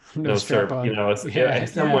 No strap strap on. on. Yeah,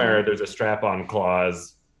 Somewhere there's a strap on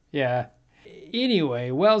clause. Yeah.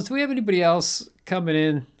 Anyway, Wells, do we have anybody else coming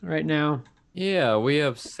in right now? Yeah, we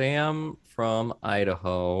have Sam from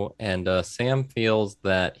Idaho, and Sam feels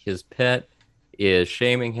that his pet is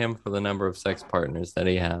shaming him for the number of sex partners that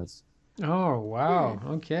he has. Oh, wow.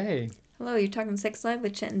 Okay. Hello, you're talking Sex Live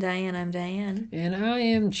with Chet and Diane. I'm Diane. And I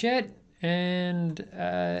am Chet. And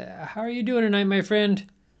how are you doing tonight, my friend?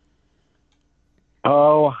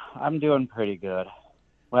 Oh, I'm doing pretty good.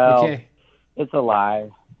 Well, Okay. it's a lie.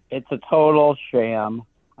 It's a total sham.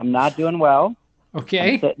 I'm not doing well. I'm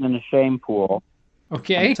Okay. sitting in a shame pool.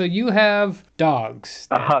 Okay. So you have dogs.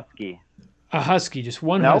 A husky. A husky, just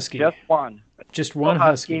one Nope, husky. just one. Just one A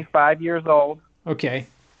husky, husky. 5 years old, Okay.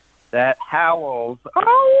 that howls.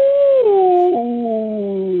 Oh,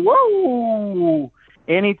 whoa!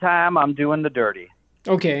 Anytime I'm doing the dirty.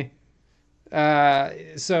 Okay. And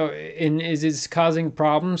is this causing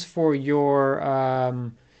problems for your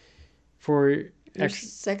Your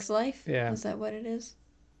sex life? Yeah. Is that what it is?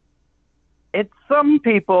 Some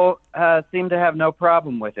people seem to have no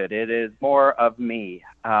problem with it. It is more of me.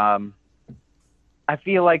 I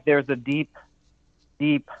feel like there's a deep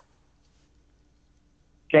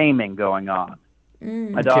shaming going on.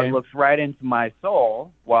 My dog Okay. looks right into my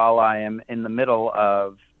soul while I am in the middle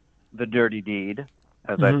of the dirty deed,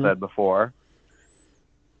 as I said before.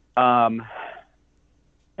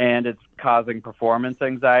 And it's causing performance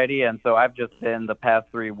anxiety, and so I've just been the past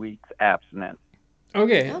 3 weeks abstinent.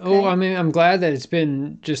 Okay. Okay. Oh, I mean, I'm glad that it's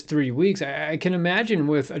been just 3 weeks. I can imagine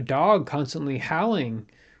with a dog constantly howling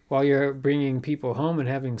while you're bringing people home and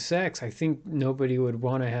having sex. I think nobody would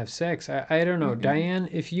want to have sex. I don't know. Diane,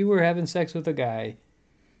 if you were having sex with a guy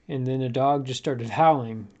and then a dog just started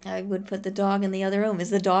howling. I would put the dog in the other room. Is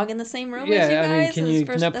the dog in the same room as you Yeah, I mean, guys? can That's you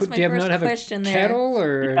first- not that's put, my do you have first not have a question there. kettle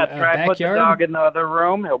or Yeah, a try to put the backyard? dog in the other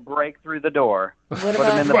room, he'll break through the door. What Put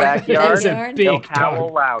about him in the Wow, backyard, that's a backyard? he'll big howl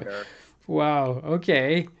dog. louder. Wow.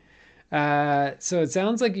 Okay. So it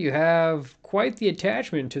sounds like you have quite the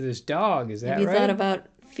attachment to this dog. Is that Have you right? thought about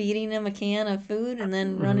feeding him a can of food and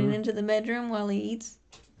then running into the bedroom while he eats?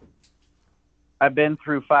 I've been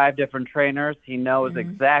through 5 different trainers. He knows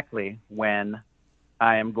exactly when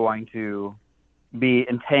I am going to be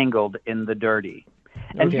entangled in the dirty.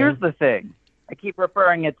 And Okay. here's the thing. I keep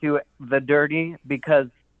referring it to the dirty because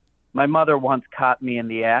my mother once caught me in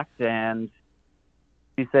the act, and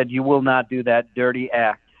she said, "You will not do that dirty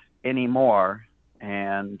act anymore."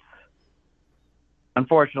 And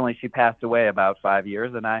unfortunately, she passed away about 5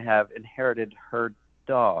 years, and I have inherited her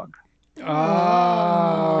dog.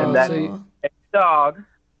 Oh, And that- so you- A dog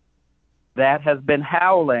that has been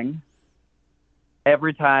howling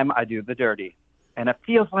every time I do the dirty. And it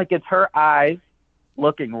feels like it's her eyes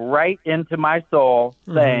looking right into my soul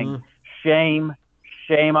saying, shame,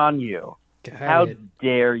 shame on you. got How it.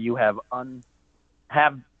 dare you have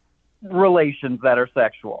relations that are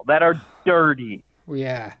sexual, that are dirty.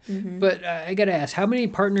 Yeah, but I gotta ask, how many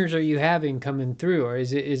partners are you having coming through, or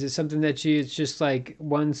is it something that it's just like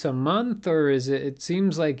once a month, or is it? It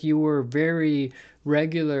seems like you were very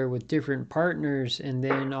regular with different partners, and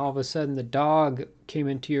then all of a sudden the dog came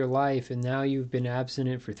into your life, and now you've been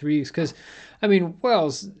abstinent for 3 weeks. Because, I mean,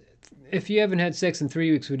 Wells, if you haven't had sex in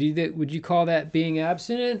 3 weeks, would you call that being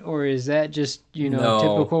abstinent, or is that just No.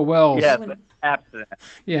 typical Wells? Yes, abstinent.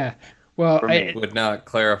 Yeah. Well, For me. Would not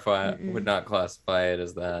classify it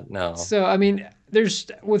as that. No. So, I mean,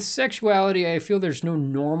 with sexuality, I feel there's no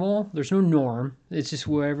norm. It's just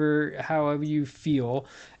however you feel.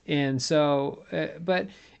 And so, but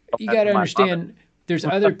you got to my understand, there's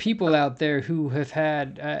other people out there who have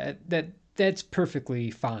had that's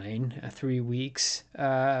perfectly fine, 3 weeks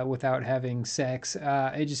without having sex.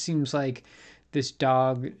 It just seems like this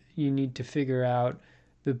dog, you need to figure out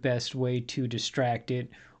the best way to distract it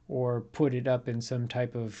or put it up in some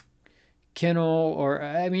type of kennel, or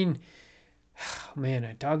I mean,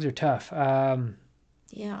 man, dogs are tough.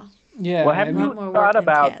 Yeah. Yeah. Well, have I you mean, more work thought than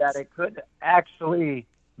about cats. that it could actually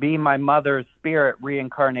be my mother's spirit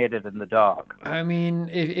reincarnated in the dog? I mean,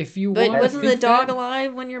 if you But want to wasn't the think dog that-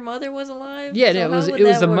 alive when your mother was alive? Yeah, So no, how it was would it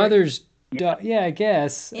was that the work? mother's dog. Yeah, I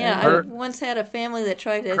guess. Yeah, I Her- once had a family that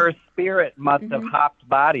tried to. Her spirit must have hopped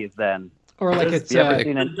bodies then. Or like Does it's You ever Does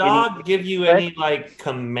seen the an dog give you any like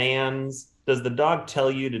commands? Does the dog tell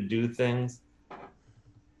you to do things?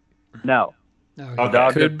 No. okay. The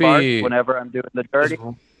dog Could just barks be- whenever I'm doing the dirty.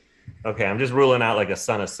 Okay, I'm just ruling out like a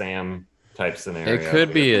Son of Sam type scenario. It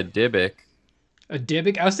could be a Dybbuk. A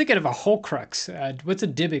Dybbuk. I was thinking of a Horcrux. What's a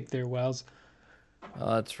Dybbuk there, Wells?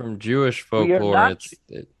 It's from Jewish We are folklore. not-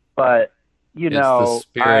 But, you It's the know,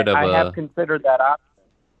 spirit of I a- have considered that option.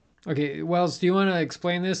 Okay, Wells, do you want to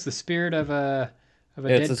explain this? The spirit of a of a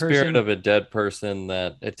It's dead a spirit person? of a dead person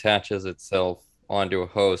that attaches itself onto a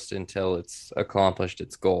host until it's accomplished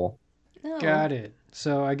its goal. No. Got it.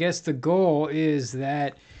 So I guess the goal is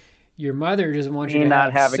that your mother doesn't want you Me to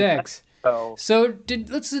not have having sex. So So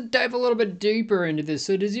let's dive a little bit deeper into this.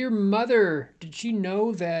 So does your mother, did she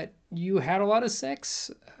know that you had a lot of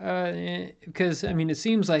sex? Because I mean, it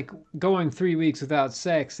seems like going 3 weeks without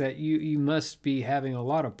sex that you must be having a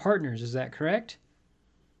lot of partners. Is that correct?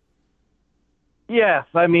 yes,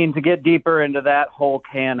 I mean to get deeper into that whole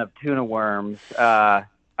can of tuna worms,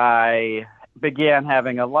 I began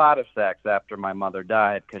having a lot of sex after my mother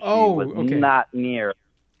died because she Oh, was okay. not near.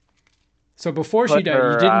 So before she Put died, you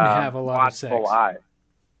her didn't have a lot of watchful sex. eye.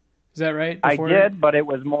 Is that right? I Before? did, but it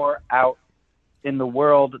was more out in the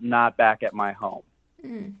world, not back at my home.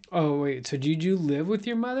 Mm. Oh, wait. So did you live with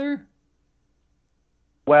your mother?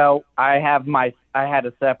 Well, I had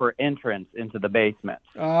a separate entrance into the basement.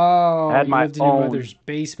 Oh, I had you my lived in your own- mother's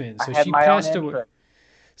basement. So I had she my own passed away. entrance.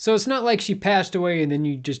 So it's not like she passed away and then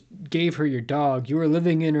you just gave her your dog. You were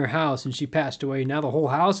living in her house and she passed away. Now the whole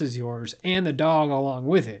house is yours and the dog along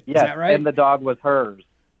with it. Is Yes, that right? and the dog was hers.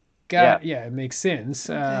 Yeah, it makes sense.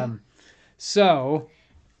 Okay. So,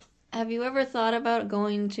 Have you ever thought about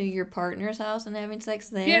going to your partner's house and having sex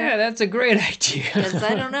there? yeah, that's a great idea. Because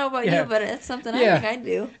I don't know about Yeah. you, but it's something Yeah. I think I'd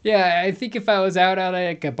do. Yeah, I think if I was out at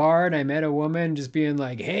like a bar and I met a woman just being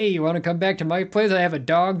like, hey, you want to come back to my place? I have a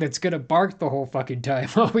dog that's going to bark the whole fucking time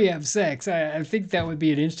while we have sex. I think that would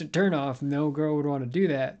be an instant turnoff. No girl would want to do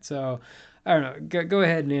that. So, I don't know. Go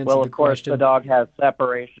ahead and answer Well, the of course, question. the dog has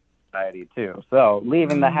separation anxiety too. So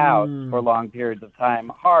leaving the house for long periods of time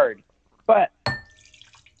hard. But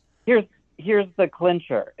here's the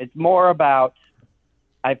clincher. It's more about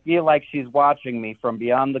I feel like she's watching me from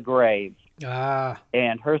beyond the grave, Ah,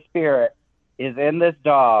 and her spirit is in this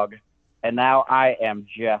dog, and now I am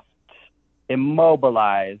just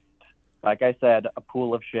immobilized. Like I said, a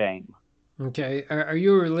pool of shame. okay. Are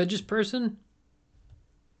you a religious person?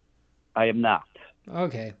 I am not.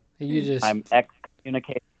 Okay. You just. I'm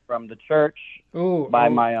excommunicated from the church Oh, by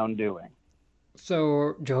oh, my own doing.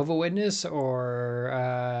 So, Jehovah Witness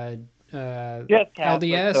or Just Catholic,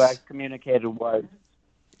 LDS? so excommunicated was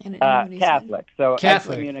I didn't know what he said. Catholic. So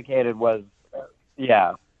Catholic. excommunicated was,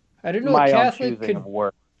 yeah, I didn't know my a own Catholic choosing could. of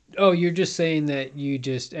word. Oh, you're just saying that you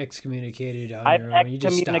just excommunicated on I've your own. You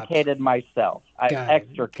just stopped. excommunicated myself. I've Got it,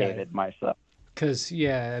 extricated myself. Because,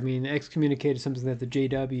 yeah, I mean, excommunicate is something that the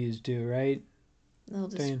JWs do, right? No,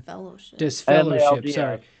 just Dang. fellowship. Disfellowship, LDS.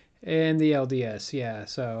 sorry. And the LDS, yeah.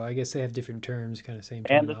 So I guess they have different terms, kind of same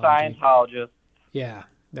And the terminology. Scientologist. Yeah,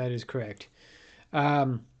 that is correct.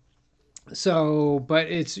 So,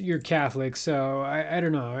 but you're Catholic, so I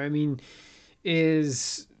don't know. I mean,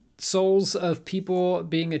 is souls of people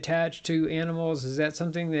being attached to animals, is that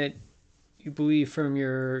something that you believe from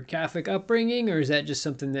your Catholic upbringing, or is that just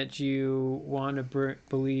something that you want to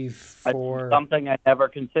believe for? It's something I never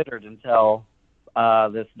considered until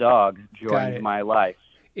this dog Got joined it. my life.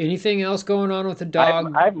 Anything else going on with the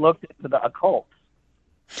dog? I've looked into the occult.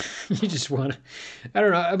 You just want to, I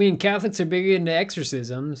don't know. I mean, Catholics are big into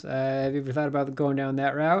exorcisms. Have you ever thought about going down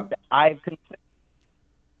that route? I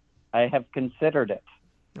have considered it.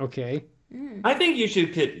 Okay. I think you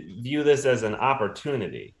should view this as an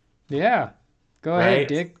opportunity. Yeah. Go ahead, Right?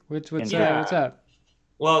 Dick. What's Yeah. what's up?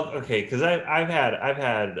 Well, okay, because I've had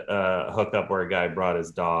a hookup where a guy brought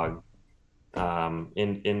his dog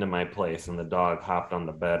into my place, and the dog hopped on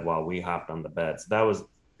the bed while we hopped on the bed. So that was,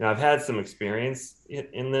 I've had some experience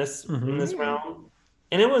in this realm,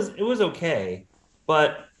 and it was okay.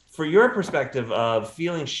 But for your perspective of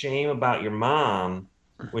feeling shame about your mom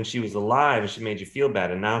when she was alive and she made you feel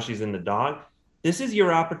bad, and now she's in the dog, this is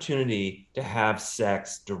your opportunity to have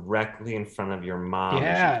sex directly in front of your mom. And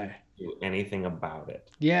Yeah. she can't do anything about it.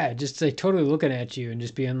 Yeah, just like totally looking at you and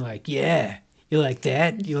just being like, yeah, you like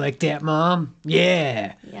that? You like that, Mom?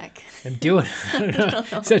 Yeah. Yuck. I'm doing it. I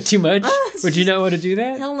don't know. Is that too much? Would you not want to do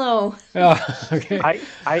that? Hell no. Oh, okay.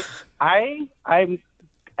 I'm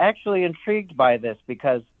actually intrigued by this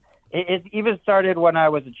because it even started when I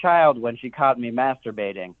was a child when she caught me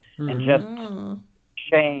masturbating and just Oh.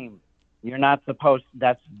 shame. You're not supposed.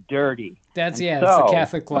 That's dirty. That's And that's the so,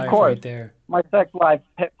 Catholic of life course, right there. My sex life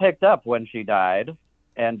picked up when she died,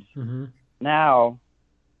 and now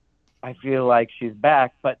I feel like she's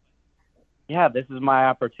back. But yeah, this is my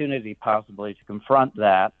opportunity possibly to confront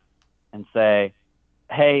that and say,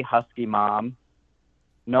 "Hey, husky mom,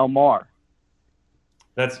 no more."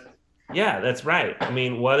 That's right. I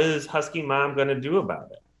mean, what is husky mom going to do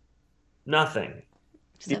about it? Nothing.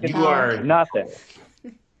 Except You how- are Nothing.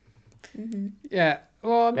 Yeah.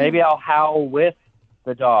 Well, I mean, Maybe I'll howl with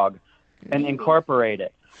the dog. and incorporate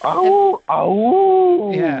it.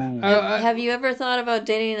 Oh. Yeah. Have you ever thought about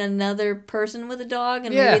dating another person with a dog,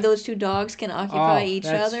 and Yeah. maybe those two dogs can occupy each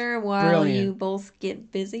that's other while brilliant. you both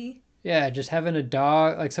get busy? Yeah, just having a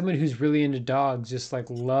dog, like someone who's really into dogs, just like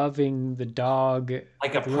loving the dog.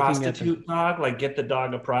 Like a looking at them. prostitute dog, like get the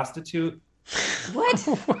dog a prostitute. What?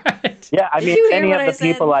 What? Yeah, I Did mean, you hear any what of I the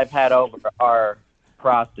people said? I've had over are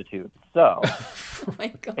prostitutes. So, Oh my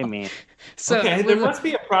god. I mean, So, Okay, there must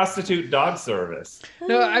be a prostitute dog service.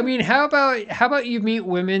 no, I mean, how about you meet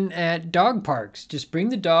women at dog parks? Just bring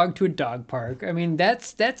the dog to a dog park. I mean,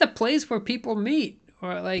 that's a place where people meet.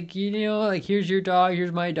 Or like like here's your dog,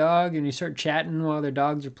 here's my dog, and you start chatting while their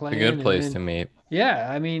dogs are A playing. good and place then- to meet. Yeah,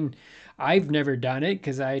 I mean, I've never done it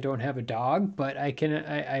because I don't have a dog, but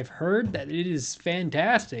I've heard that it is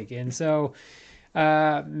fantastic, and so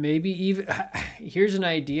maybe even here's an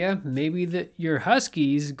idea. Maybe that your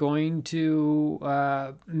husky's going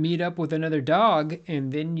to meet up with another dog,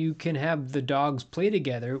 and then you can have the dogs play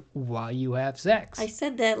together while you have sex. I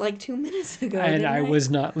said that like 2 minutes ago. And didn't I was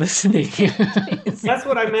not listening. That's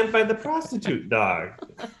what I meant by the prostitute dog.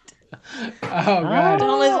 Oh God!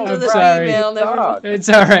 Don't listen to I'm the sorry. female. Never. dog. It's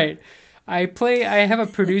all right. I have a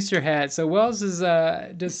producer hat, so Wells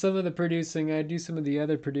does some of the producing. I do some of the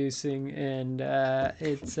other producing, and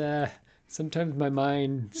it's sometimes my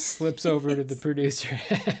mind slips over to the producer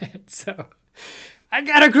hat. So I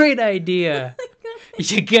got a great idea.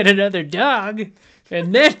 You get another dog,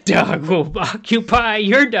 and that dog will occupy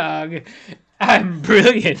your dog. I'm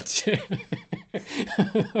brilliant.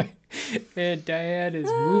 And Diane is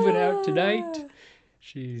moving out tonight.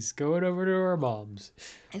 She's going over to her mom's.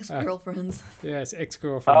 Ex-girlfriends. Yes, oh,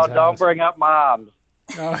 ex-girlfriend's don't house. bring up moms.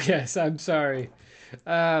 Oh, yes, I'm sorry.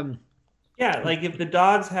 Yeah, like if the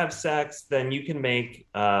dogs have sex, then you can make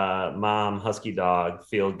mom husky dog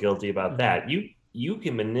feel guilty about that. You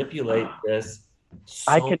can manipulate this.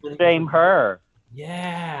 I so could many shame different- her.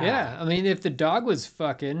 Yeah. Yeah, I mean, if the dog was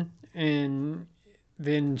fucking and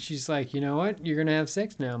then she's like, you know what, you're gonna have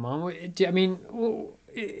sex now, mom. I mean,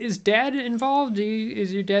 is dad involved?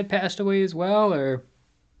 Is your dad passed away as well, or?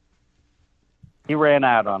 He ran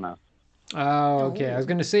out on us. Oh, okay. I was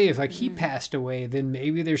gonna say if like he passed away, then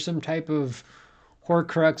maybe there's some type of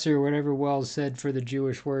Horcrux or whatever Wells said for the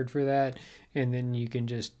Jewish word for that, and then you can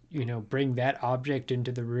just bring that object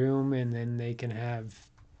into the room, and then they can have.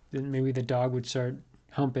 Then maybe the dog would start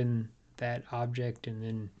humping that object, and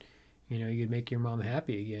then you could make your mom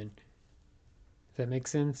happy again. Does that make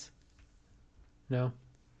sense? No.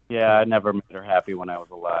 Yeah, I never made her happy when I was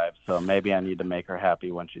alive, so maybe I need to make her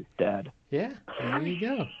happy when she's dead. Yeah. There you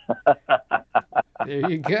go.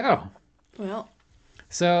 There you go. Well,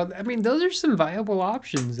 So, I mean, those are some viable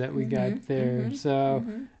options that we got there. So,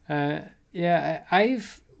 yeah,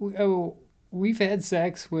 we've had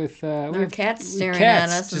sex with our cat's staring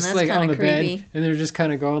cats at us, and just that's like on kind the of creepy. bed, and they're just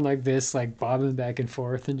kind of going like this, like bobbing back and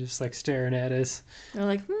forth, and just like staring at us. They're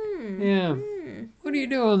like, Yeah, what are you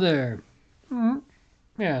doing there?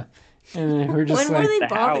 Yeah, and then we're just When like, were they the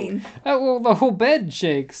bobbing? oh, well, the whole bed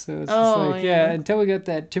shakes, so it's just Oh, like, yeah, yeah. until we got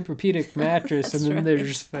that Tempur-Pedic mattress, and That's then they're right.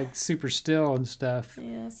 just like super still and stuff.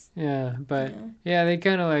 Yes. Yeah, but yeah, they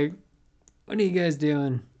kind of like, what are you guys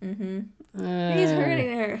doing? Mm-hmm. Uh, He's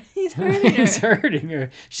hurting her. He's hurting He's her. hurting her.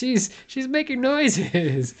 She's making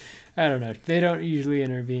noises. I don't know. They don't usually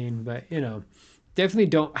intervene, but definitely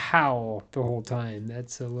don't howl the whole time.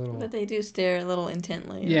 That's a little. But they do stare a little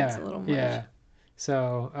intently. Yeah, That's a little much. yeah.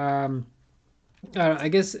 So, I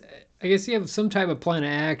guess you have some type of plan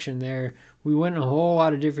of action there. We went in a whole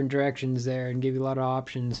lot of different directions there and gave you a lot of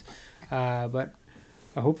options, but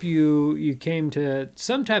I hope you came to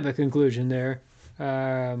some type of conclusion there.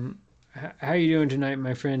 How are you doing tonight,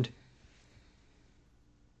 my friend?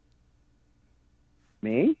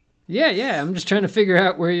 Me? Yeah. I'm just trying to figure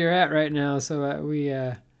out where you're at right now, so that we.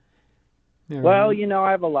 Well,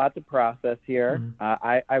 I have a lot to process here.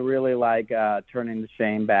 Mm-hmm. I really like turning the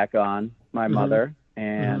shame back on my Mm-hmm. mother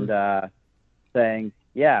and saying,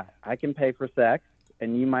 yeah, I can pay for sex,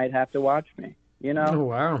 and you might have to watch me. Oh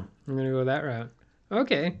wow, I'm gonna go that route.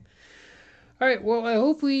 Okay. All right. Well, I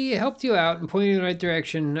hope we helped you out and pointed you in the right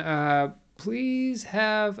direction. Please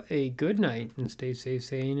have a good night and stay safe,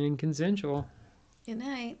 sane, and consensual. Good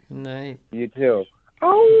night. Good night. You too.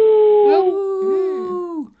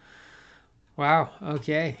 Oh. Wow.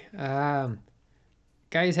 Okay.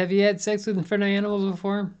 Guys, have you had sex with in front of animals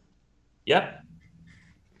before? Yep.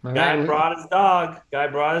 All Guy right. brought his dog. Dog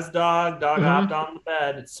Mhm. hopped on the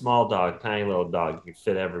bed. It's a small dog, tiny little dog. You can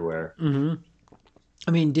fit everywhere. Mm-hmm.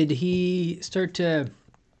 I mean, did he start to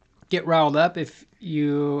get riled up if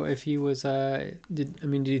he was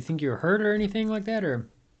did you think you were hurt or anything like that, or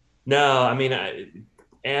No, I mean,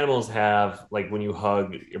 animals have, like, when you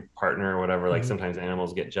hug your partner or whatever, like Mhm. sometimes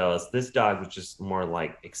animals get jealous. This dog was just more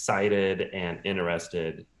like excited and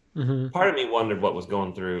interested. Mm-hmm. Part of me wondered what was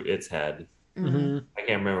going through its head. Mm-hmm. I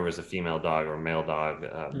can't remember if it was a female dog or a male dog,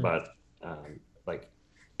 but like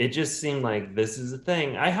it just seemed like this is a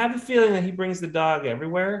thing. I have a feeling that he brings the dog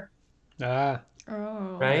everywhere, Ah,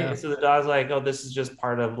 Oh. right? Yeah. And so the dog's like, "Oh, this is just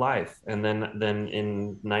part of life." And then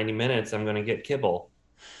in 90 minutes, I'm gonna get kibble.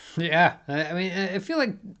 yeah. I mean, I feel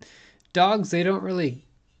like dogs, they don't really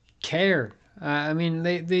care. I mean,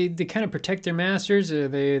 they kind of protect their masters.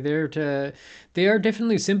 They are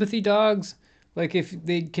definitely sympathy dogs. Like if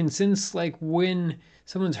they can sense like when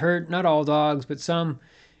someone's hurt, not all dogs, but some.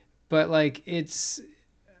 But like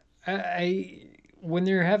I when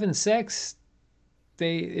they're having sex,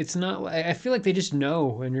 it's not like I feel like they just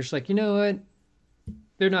know, and you're just like, you know what,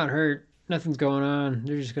 they're not hurt, nothing's going on.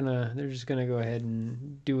 They're just gonna go ahead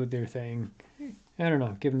and do their thing. I don't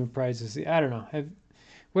know, give them the prizes. I don't know.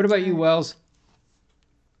 What about you, Wells?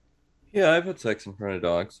 Yeah, I've had sex in front of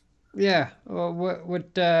dogs. Yeah. Well,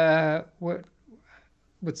 what's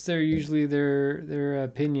their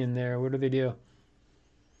opinion there? What do they do?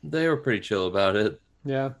 They were pretty chill about it.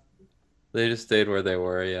 Yeah. They just stayed where they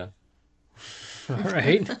were. Yeah. All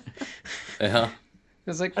right. Yeah.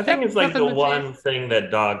 It's like I think it's like the nothing but one thing that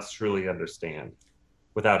dogs truly understand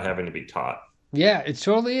without having to be taught. Yeah, it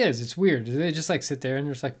totally is. It's weird. They just like sit there and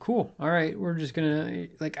they're just like, cool. All right, we're just gonna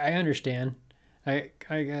like. I understand. Like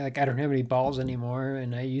I don't have any balls anymore,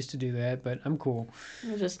 and I used to do that, but I'm cool.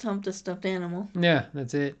 You just humped a stuffed animal. Yeah,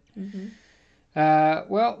 that's it. Mm-hmm.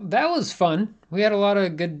 Well, that was fun. We had a lot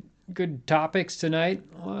of good topics tonight.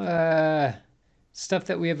 Stuff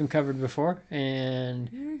that we haven't covered before,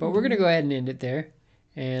 but we're gonna go ahead and end it there.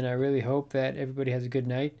 And I really hope that everybody has a good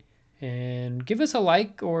night. And give us a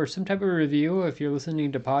like or some type of review if you're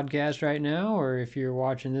listening to podcast right now, or if you're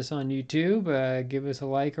watching this on YouTube. Give us a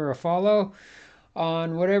like or a follow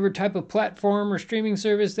on whatever type of platform or streaming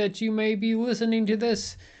service that you may be listening to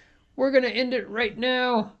this. We're gonna end it right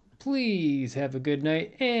now. Please have a good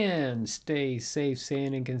night and stay safe,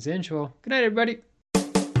 sane, and consensual. Good night, everybody.